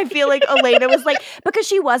 Like, I feel like Elena was like, because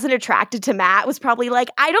she wasn't attracted to Matt, was probably like,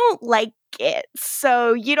 I don't like it.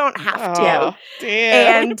 So you don't have to. Oh,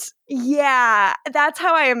 damn. And yeah, that's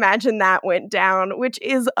how I imagine that went down, which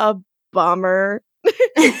is a bummer. But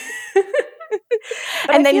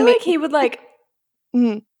And I then feel like he would like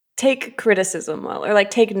Mhm. take criticism well, or like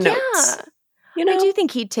take notes. Yeah. You know? I do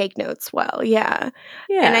think he'd take notes well, yeah.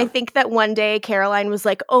 Yeah. And I think that one day Caroline was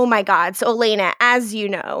like, oh my God. So Elena, as you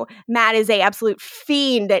know, Matt is a absolute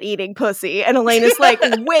fiend at eating pussy. And Elena's like,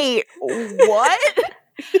 wait, what?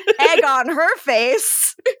 Egg on her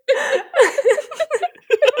face.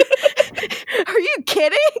 Are you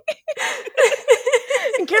kidding?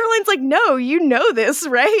 And Caroline's like, no, you know this,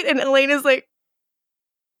 right? And Elena's like,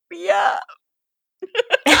 yeah. God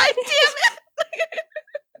damn it.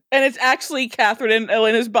 And it's actually Catherine and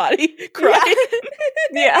Elena's body crying.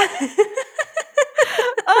 Yeah.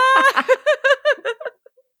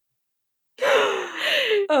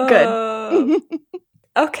 Good.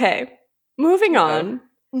 Okay. Moving on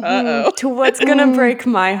Uh-oh. to what's gonna break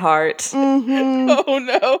my heart. Mhm. Oh,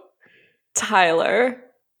 no. Tyler.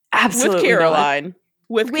 Absolutely With not. Caroline.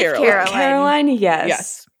 With Caroline. Caroline, yes.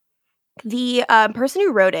 Yes. The person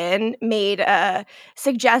who wrote in made a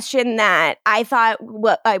suggestion that I thought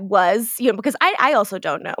I was, because I also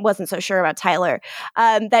don't know, wasn't so sure about Tyler,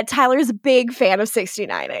 that Tyler's a big fan of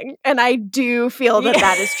 69ing. And I do feel that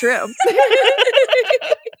that is true.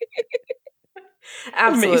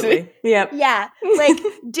 Absolutely. Amazing. Yep. Yeah, like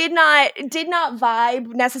did not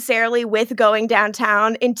vibe necessarily with going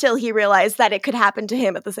downtown until he realized that it could happen to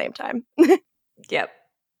him at the same time. Yep.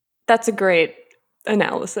 That's a great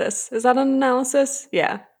analysis. Is that an analysis?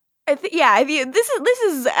 Yeah. This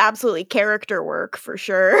is absolutely character work for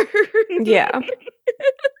sure. Yeah.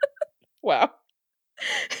 Wow.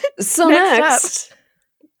 So Next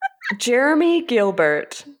Jeremy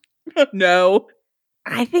Gilbert. No.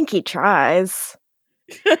 I think he tries.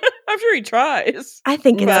 I'm sure he tries. I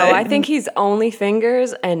think it's No, Right. I think he's only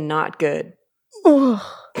fingers and not good. Ugh.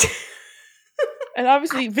 And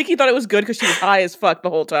obviously, Vicky thought it was good because she was high as fuck the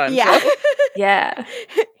whole time. Yeah. So. Yeah.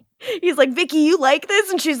 He's like, Vicky, you like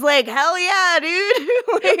this? And she's like, hell yeah, dude.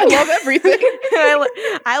 Like, I love everything.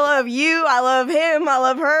 I love you. I love him. I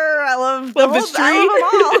love her. I love the Love whole this I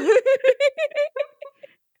love them all.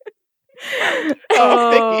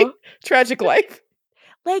 Oh, Vicky. Tragic life.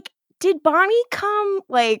 Like, did Bonnie come,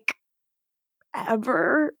 like,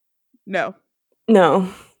 ever? No.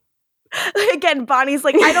 No. Again, Bonnie's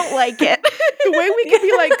like, I don't like it. The way we can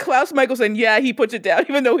be like Klaus Michelson, yeah, he puts it down,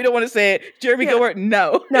 even though we don't want to say it. Jeremy Gilbert,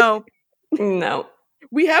 no. No. No.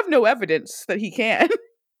 We have no evidence that he can.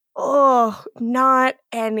 Oh, not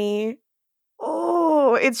any.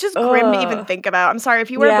 Oh, it's just grim to even Ugh. think about. I'm sorry,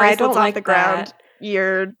 if you wear Yeah, I bracelets don't off like the ground, that.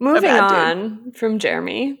 you're a Moving bad dude. on from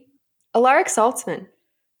Jeremy. Alaric Saltzman.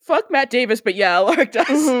 Fuck Matt Davis, but yeah, Alaric does.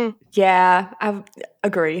 Mhm. Yeah, I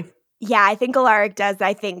agree. Yeah, I think Alaric does.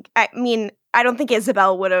 I mean, I don't think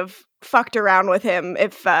Isabel would have fucked around with him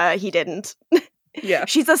if he didn't. Yeah.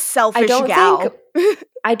 She's a selfish gal.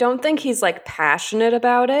 I don't think he's like passionate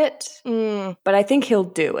about it, Mm, but I think he'll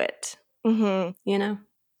do it. mhm. You know?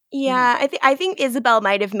 Yeah, I think Isabel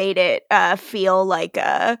might have made it feel like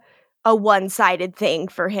a one-sided thing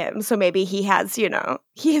for him. So maybe he has,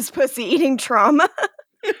 he has pussy eating trauma.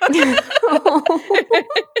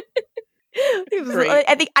 Great.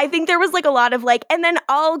 I think there was like a lot of like, and then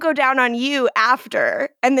I'll go down on you after.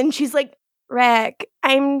 And then she's like, Rick,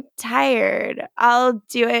 I'm tired. I'll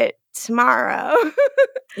do it tomorrow.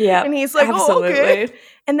 Yeah. And he's like, absolutely. oh, okay.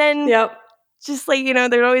 And then Yep. just like,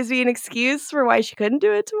 there'd always be an excuse for why she couldn't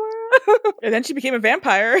do it tomorrow. And then she became a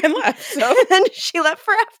vampire and left. So And then she left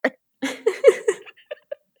forever.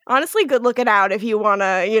 Honestly, good looking out if you want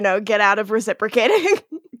to, get out of reciprocating.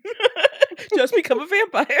 just become a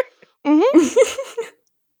vampire. Mm-hmm.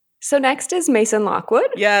 So next is Mason Lockwood.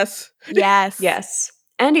 Yes. Yes. Yes.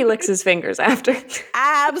 And he licks his fingers after.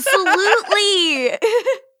 Absolutely.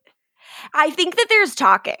 I think that there's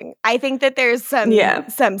talking. I think that there's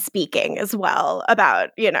some speaking as well about,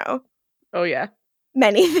 Oh, yeah.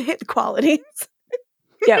 many qualities.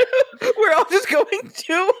 Yep. We're all just going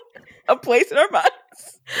to a place in our minds.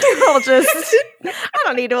 I'll just, I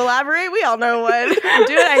don't need to elaborate. We all know what I'm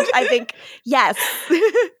doing. I think, yes.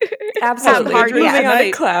 Absolutely. hard Moving yes. on to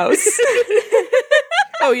Night. Klaus.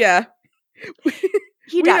 Oh, yeah.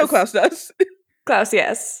 He We know does. Klaus does. Klaus,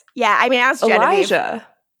 yes. Yeah, I mean, as Genevieve. Elijah.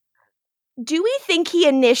 do we think he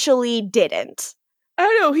initially didn't? I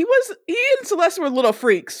don't know. He and Celeste were little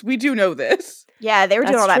freaks. We do know this. Yeah, they were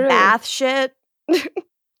doing all That's that true. bath shit.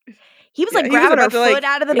 He was Yeah, like he was grabbing her about to, like- foot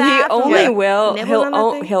out of the He bath. and, only like, will. nibbling on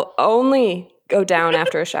that thing. He'll only go down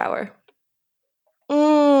after a shower.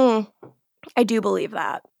 I do believe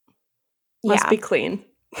that. Must Yeah, be clean.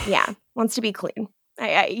 yeah, wants to be clean.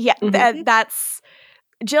 Yeah, Mhm. that's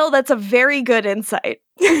Jill. That's a very good insight.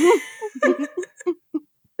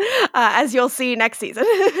 As you'll see next season.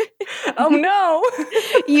 Oh no!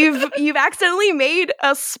 You've accidentally made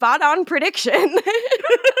a spot on prediction.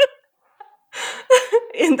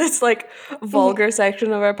 In this like vulgar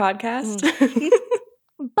section of our podcast.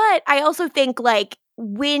 But I also think like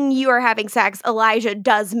when you are having sex, Elijah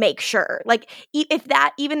does make sure, like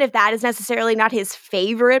even if that is necessarily not his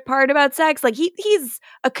favorite part about sex, like he's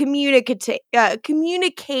a communicative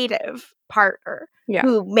partner Yeah.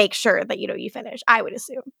 who makes sure that you finish. I would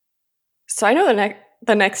assume. So I know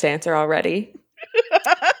the next answer already.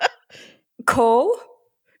 Cole?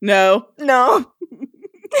 No.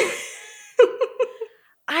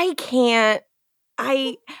 I can't.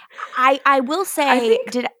 I will say.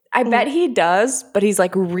 I bet he does, but he's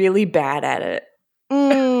like really bad at it.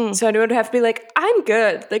 So I would have to be like, I'm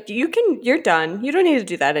good. Like you're done. You don't need to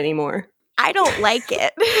do that anymore. I don't like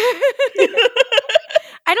it.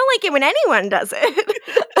 I don't like it when anyone does it.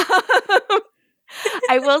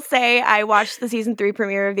 I will say I watched the season 3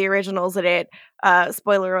 premiere of the originals and it,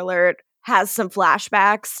 spoiler alert, has some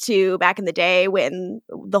flashbacks to back in the day when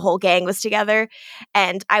the whole gang was together.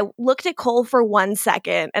 And I looked at Cole for 1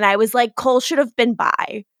 second and I was like, Cole should have been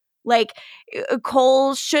bi. Like,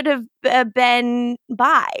 Cole should have been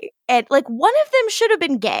bi. And like, one of them should have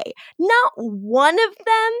been gay. Not one of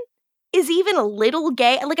them is even a little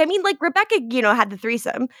gay. Like, I mean, like, Rebecca, had the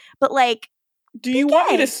threesome, but like, Do you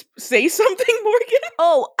want me to say something, Morgan?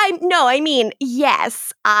 oh, I mean,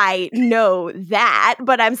 yes, I know that,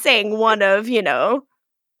 but I'm saying one of, the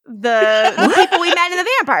people we met in the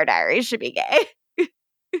Vampire Diaries should be gay.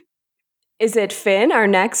 Is it Finn, our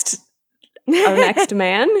next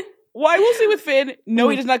man? Well, I will say with Finn, no,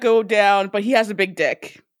 he does not go down, but he has a big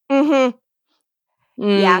dick.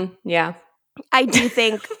 Yeah. Yeah. I do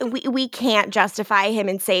think we can't justify him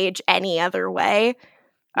and Sage any other way.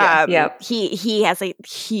 Yep. He has a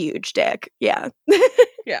huge dick. Yeah.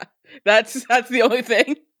 Yeah. That's the only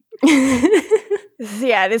thing.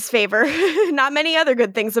 Yeah, in his favor. Not many other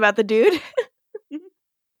good things about the dude.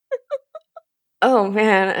 Oh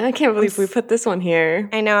man, I can't believe we put this one here.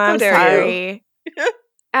 I know, How I'm dare sorry. you.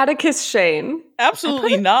 Atticus Shane.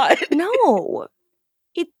 Absolutely not. No.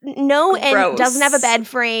 And Gross. doesn't have a bed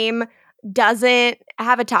frame, doesn't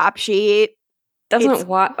have a top sheet.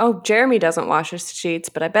 Jeremy doesn't wash his sheets,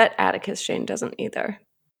 but I bet Atticus Shane doesn't either.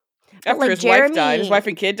 After like, his wife died, Jeremy- his wife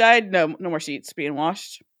and kid died, no more sheets being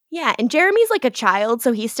washed. Yeah, and Jeremy's like a child,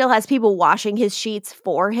 so he still has people washing his sheets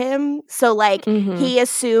for him. So, like, he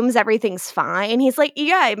assumes everything's fine. He's like,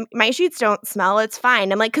 yeah, my sheets don't smell. It's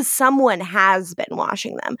fine. I'm like, because someone has been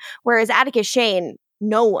washing them. Whereas Atticus Shane,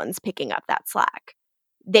 no one's picking up that slack.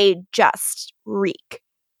 They just reek.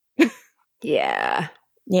 Yeah.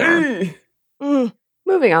 Yeah.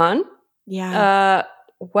 Moving on. Yeah.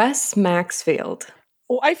 Wes Maxfield.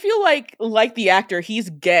 Well, I feel like the actor, he's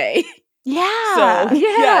gay. Yeah. So,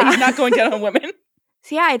 yeah, he's not going down on women.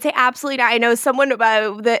 So yeah, I'd say absolutely not. I know someone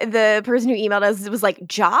about the person who emailed us was like,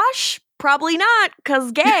 Josh? Probably not,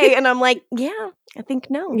 because gay. And I'm like, yeah, I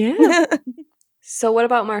think no. Yeah. So what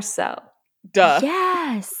about Marcel? Duh.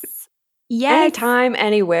 Yes. Anytime,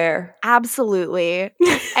 anywhere. Absolutely.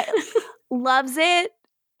 Loves it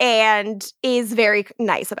and is very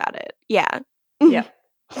nice about it. Yeah. Yeah.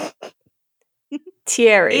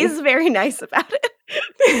 Thierry. Is very nice about it.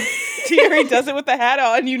 Thierry does it with the hat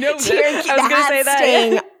on. You know Thierry, this. keep the hat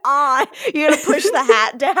staying on. You gotta push the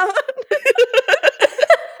hat down.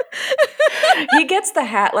 He gets the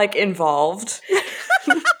hat like involved.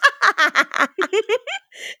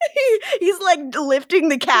 He's like lifting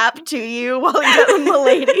the cap to you while he's on the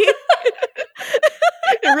lady. It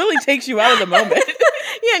really takes you out of the moment.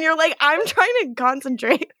 Yeah, and you're like, I'm trying to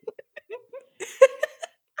concentrate.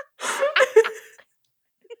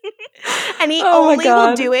 And he only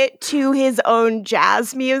will do it to his own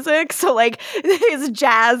jazz music. So, like, his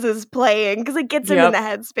jazz is playing because it gets him in the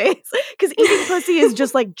headspace. Because eating pussy is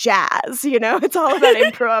just like jazz, It's all about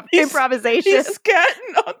improvisation. He's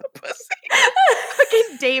scatting on the pussy.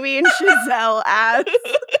 Fucking Damien Chazelle ass.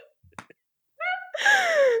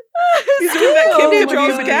 He's doing that Kim Control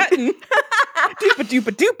scatting. Doopa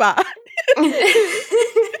doopa doopa.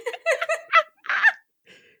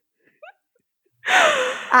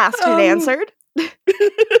 Asked and answered.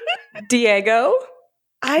 Diego?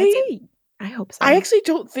 I hope so. I actually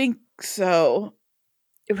don't think so.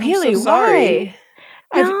 Really? so sorry.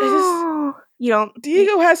 Why? No. You don't.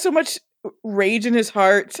 Diego has so much rage in his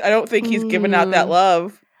heart. I don't think he's given out that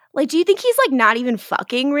love. Like, do you think he's like not even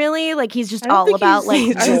fucking really? Like he's just all about like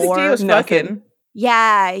I don't think war. Diego's Nothing. fucking.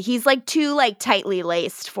 Yeah, he's like too like tightly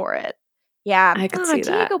laced for it. Yeah, I could see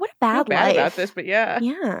that. Diego, what a I feel bad bad life. about this, but yeah.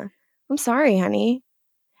 Yeah, I'm sorry, honey.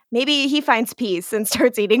 Maybe he finds peace and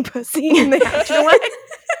starts eating pussy in the afterlife.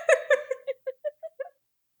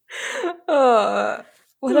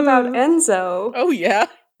 What about Enzo? Oh yeah.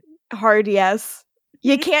 Hard yes.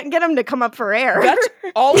 You can't get him to come up for air. That's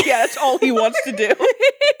all. Yeah, that's all he wants to do.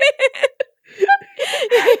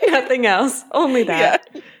 Nothing else. Only that.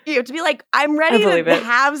 Yeah. You have to be like, I'm ready believe to it.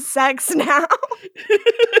 have sex now.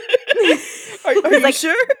 Are you like-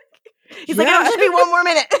 sure? He's like, it'll just be one more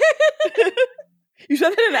minute. You said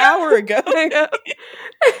that an hour ago.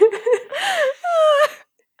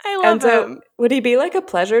 I love Enzo, him. would he be like a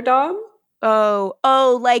pleasure dom?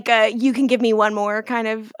 Oh, like you can give me one more kind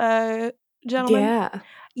of gentleman. Yeah.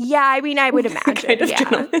 Yeah, I mean, I would imagine. Kind of yeah.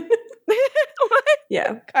 gentleman. What?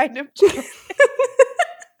 Yeah. Kind of.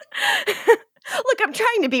 Look, I'm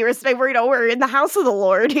trying to be respectful. We're in the house of the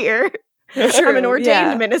Lord here. I'm an True, ordained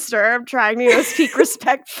yeah. minister. I'm trying to speak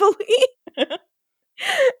respectfully.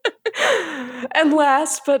 And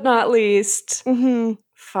last but not least, Mm-hmm.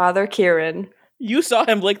 Father Kieran. You saw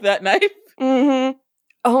him lick that knife. Mm-hmm.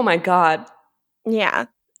 Oh my God. Yeah.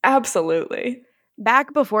 Absolutely.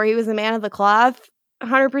 Back before he was a man of the cloth,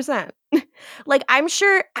 100%. Like, I'm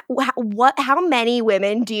sure, how many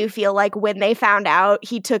women do you feel like when they found out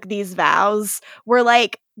he took these vows were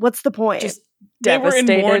like, what's the point? Just They were in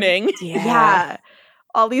devastated. mourning. yeah.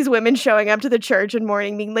 All these women showing up to the church in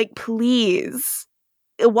mourning being like, please,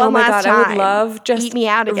 one Oh my last God, time. I would love just eat me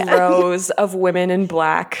out again. rows of women in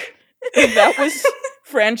black. That was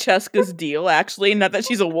Francesca's deal, actually. Not that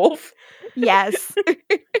she's a wolf. Yes.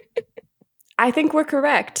 I think we're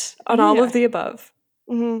correct on all Yeah. of the above.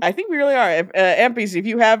 Mhm. I think we really are. Ampies, if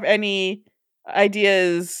you have any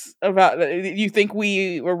ideas about you think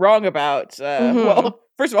we were wrong about, well,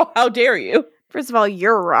 first of all, how dare you? First of all,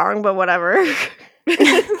 you're wrong, but whatever. You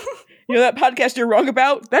know that podcast you're wrong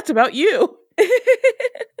about? That's about you.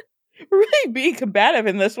 We're really being combative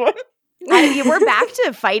in this one. We're back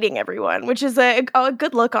to fighting everyone, which is a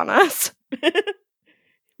good look on us.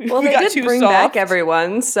 Well, We they got did too bring soft. back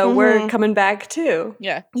everyone, so we're Mhm. coming back too.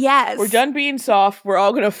 Yeah. Yes. We're done being soft. We're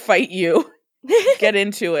all going to fight you. Get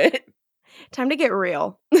into it. Time to get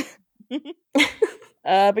real.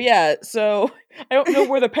 But yeah, so I don't know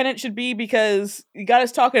where the pennant should be because you got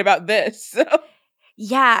us talking about this. So.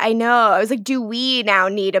 Yeah, I know. I was like, do we now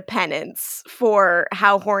need a penance for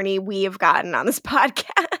how horny we have gotten on this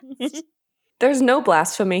podcast? There's no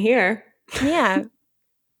blasphemy here. Yeah.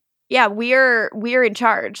 Yeah, we're in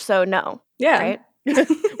charge, so no. Yeah. Right?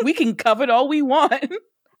 We can covet all we want.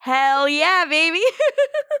 Hell yeah, baby.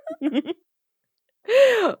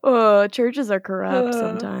 Oh, churches are corrupt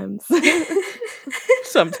sometimes.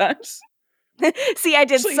 Sometimes. See, I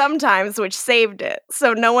did Actually- sometimes, which saved it.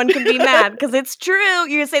 So no one can be mad because it's true.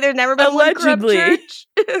 You say there's never been one corrupt Allegedly. church.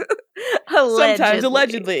 Sometimes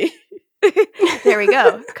allegedly. There we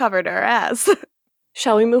go. Covered our ass.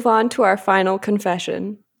 Shall we move on to our final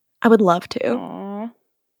confession? I would love to. Aww.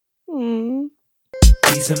 Mm.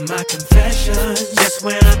 These are my confessions. Just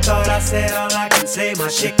when I thought I said all I can say, my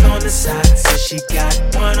chick on the side says she got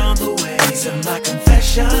one on the way. These are my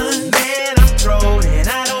confessions. Man, I'm thrown and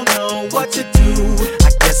I don't know what to do.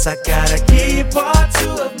 I guess I gotta give part 2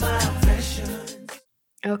 of my confessions.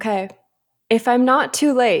 Okay. If I'm not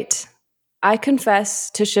too late, I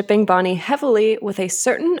confess to shipping Bonnie heavily with a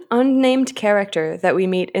certain unnamed character that we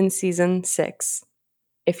meet in season 6.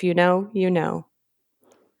 If you know, you know.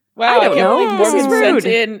 Wow, I don't can't know. believe This is Morgan rude.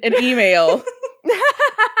 sent in an email.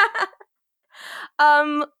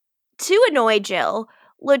 To annoy Jill,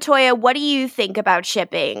 LaToya, what do you think about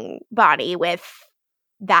shipping Bonnie with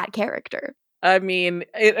that character? I mean,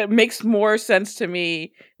 it makes more sense to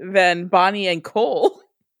me than Bonnie and Cole.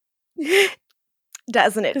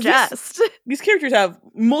 Doesn't it 'Cause just? These characters have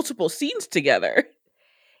multiple scenes together.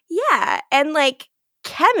 Yeah, and like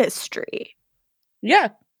chemistry. Yeah.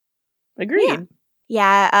 Agreed.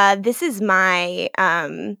 Yeah, this is my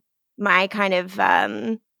my kind of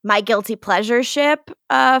my guilty pleasure ship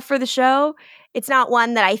for the show. It's not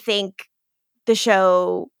one that I think the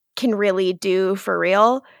show can really do for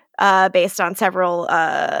real, based on several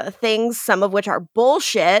things, some of which are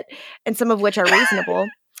bullshit and some of which are reasonable.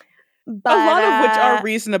 But a lot of which are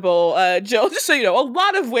reasonable, Jill. Just so you know, a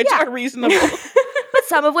lot of which yeah. are reasonable. But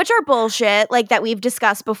Some of which are bullshit, like that we've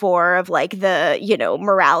discussed before, of like the,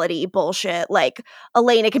 morality bullshit. Like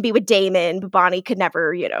Elena can be with Damon, but Bonnie could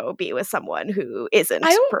never, be with someone who isn't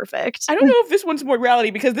perfect. I don't know if this one's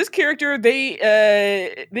morality, because this character,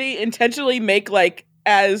 they intentionally make like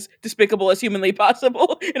as despicable as humanly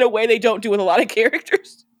possible in a way they don't do with a lot of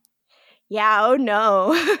characters. Yeah, oh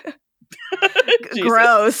no.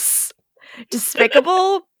 Gross.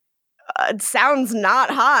 Despicable? Sounds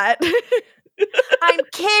not hot. I'm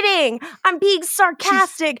kidding. I'm being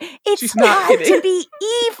sarcastic. It's not to be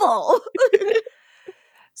evil.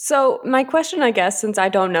 So my question, I guess, since I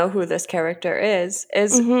don't know who this character is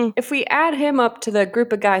if we add him up to the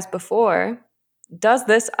group of guys before, does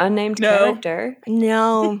this unnamed character?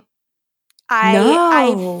 No.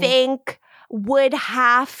 I think would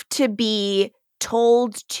have to be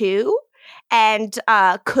told to and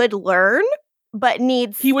could learn, but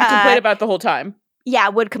needs... He would complain about the whole time. Yeah,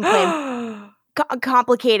 would complain.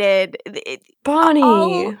 Complicated.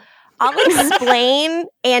 Bonnie. I'll explain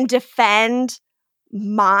and defend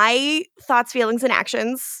my thoughts, feelings, and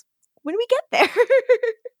actions when we get there.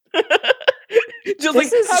 Just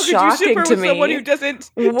like, how could you ship her with someone who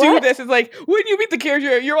doesn't do this? It's like, when you meet the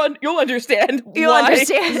character, you'll understand why. This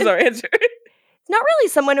is our answer. It's not really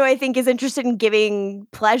someone who I think is interested in giving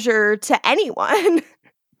pleasure to anyone.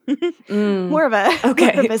 More of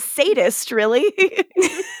a sadist, really.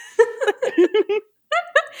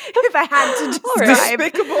 If I had to describe.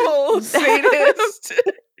 Despicable sadist.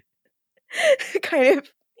 Kind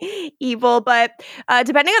of evil, but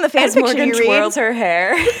depending on the fan fiction Morgan you read, twirls her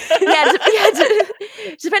hair. Depending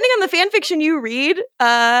on the fan fiction you read,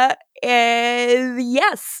 yes.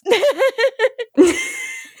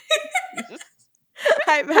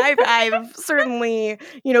 I've certainly,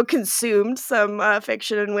 consumed some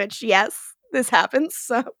fiction in which, yes, this happens.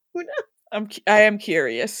 So who knows? I am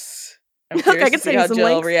curious. I'm curious to see how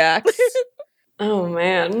Jill reacts. Oh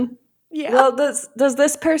man. Yeah. Well, does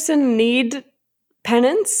this person need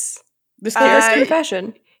penance? This character?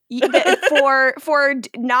 Confession. For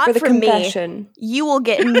not from me. You will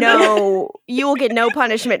get no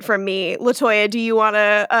punishment from me. LaToya, do you want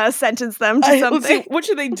to sentence them to something? What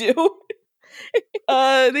should they do?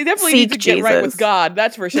 They definitely need to get right with God.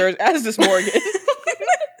 That's for sure. As does Morgan.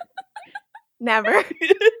 Never.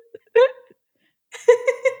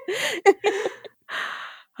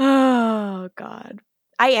 Oh God.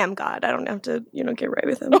 I am God. I don't have to, get right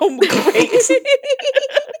with him. Oh, great.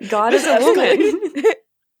 God is a woman.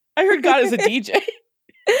 I heard God is a DJ.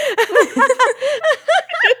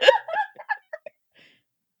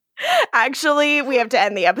 Actually, we have to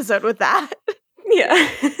end the episode with that. Yeah.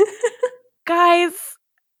 Guys,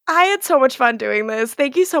 I had so much fun doing this.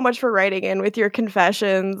 Thank you so much for writing in with your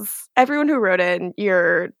confessions. Everyone who wrote in,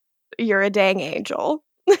 you're a dang angel.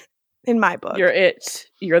 In my book. You're it.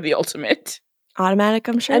 You're the ultimate. Automatic,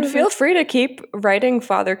 I'm sure. And feel free to keep writing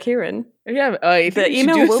Father Kieran. Yeah, the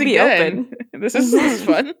email will be open. This is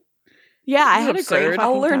fun. Yeah, I had a great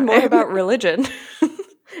I'll learn more about religion.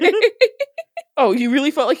 Oh, you really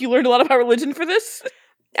felt like you learned a lot about religion for this?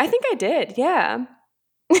 I think I did, yeah.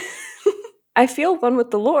 I feel one with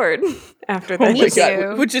the Lord after this. Oh my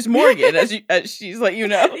God. Which is Morgan, as she's let you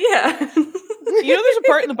know. Yeah. There's a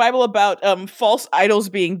part in the Bible about false idols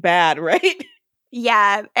being bad, right?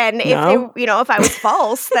 Yeah, and if I was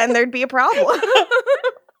false, then there'd be a problem.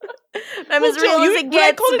 I'm as real as it gets, when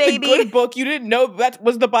I called baby. It the good book, you didn't know that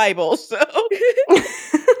was the Bible, so that was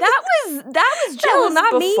Jill,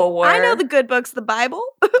 not before. me. I know the good book's the Bible.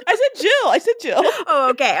 I said Jill. Oh,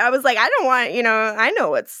 okay. I was like, I don't want, I know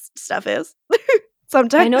what stuff is.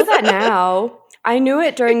 Sometimes I know that now. I knew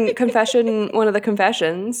it during one of the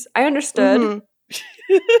confessions. I understood. Mm-hmm.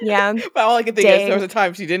 Yeah. But all I can think is there was a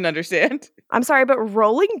time she didn't understand. I'm sorry, but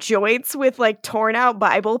rolling joints with like torn out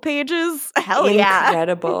Bible pages? Hell yeah.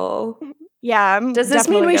 Incredible. Yeah. Does this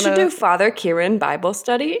mean we should do Father Kieran Bible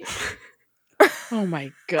study? Oh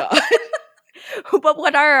my God. But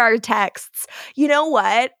what are our texts? You know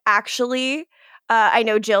what? Actually, I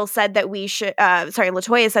know Jill said that we should,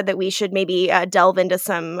 LaToya said that we should maybe delve into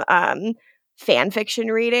some fan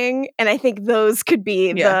fiction reading, and I think those could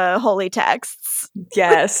be the holy texts.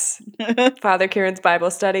 Yes. Father Kieran's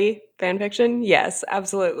Bible study, fan fiction? Yes,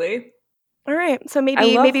 absolutely. All right. So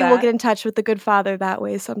maybe we'll get in touch with the good father that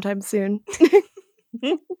way sometime soon.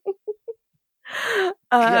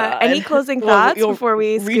 Any closing thoughts before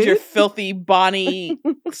we read your filthy Bonnie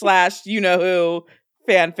 / you-know-who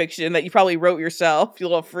fan fiction that you probably wrote yourself, you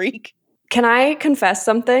little freak? Can I confess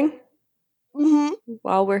something? Mm-hmm.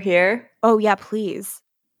 While we're here? Oh, yeah, please.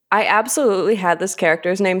 I absolutely had this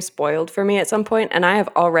character's name spoiled for me at some point, and I have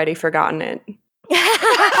already forgotten it.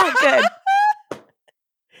 Good.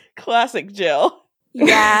 Classic Jill.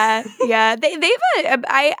 Yeah.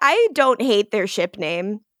 I don't hate their ship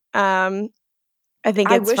name. I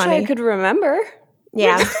think I it's wish funny. I could remember.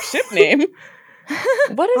 Yeah. What's their ship name?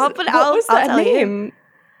 What is? I'll What was that tell you. name?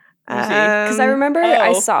 Let me see. Because I remember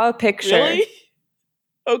I saw a picture. Really?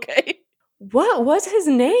 Okay. What was his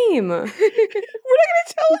name? We're not going to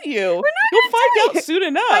tell you. You'll find out soon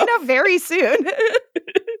enough. Find out very soon.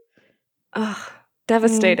 Ugh,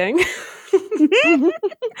 devastating.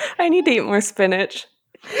 I need to eat more spinach.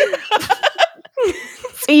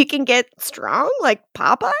 So you can get strong like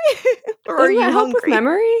Popeye? Or Doesn't are you that help with hungry?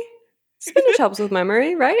 memory? Spinach helps with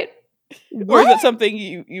memory, right? Or is that something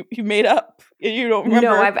you made up? You don't remember?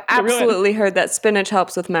 No, I've the real one? absolutely heard that spinach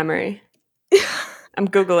helps with memory. I'm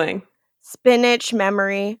Googling. Spinach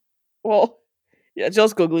memory. Well, yeah,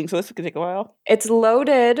 Jill's Googling, so this could take a while. It's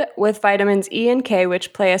loaded with vitamins E and K,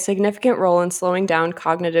 which play a significant role in slowing down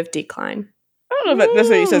cognitive decline. I don't know if that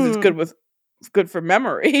necessarily says it's good for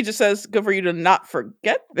memory. It just says good for you to not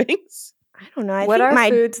forget things. I don't know. What are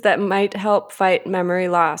foods that might help fight memory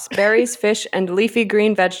loss? Berries, fish, and leafy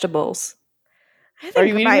green vegetables. Are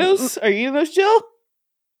you eating those? Are you eating those, Jill?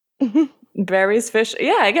 Berries, fish.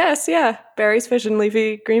 Yeah, I guess. Yeah. Berries, fish, and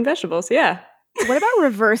leafy green vegetables. Yeah. What about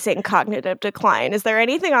reversing cognitive decline? Is there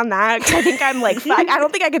anything on that? 'Cause I think I'm like, I don't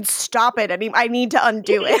think I could stop it. I need to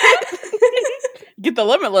undo it. Get the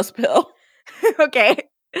limitless pill. Okay.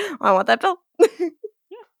 I want that pill.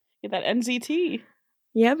 Get that NZT.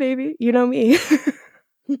 Yeah, baby. You know me.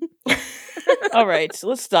 All right, so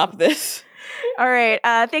let's stop this. All right.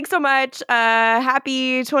 Thanks so much.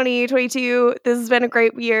 Happy 2022. This has been a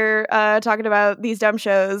great year talking about these dumb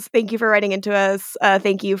shows. Thank you for writing into us.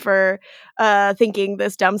 Thank you for thinking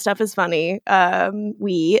this dumb stuff is funny.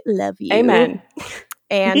 We love you. Amen.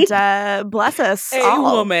 And bless us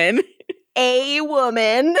all. Woman. A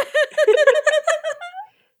woman.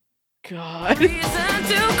 God. Reason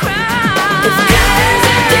to cry.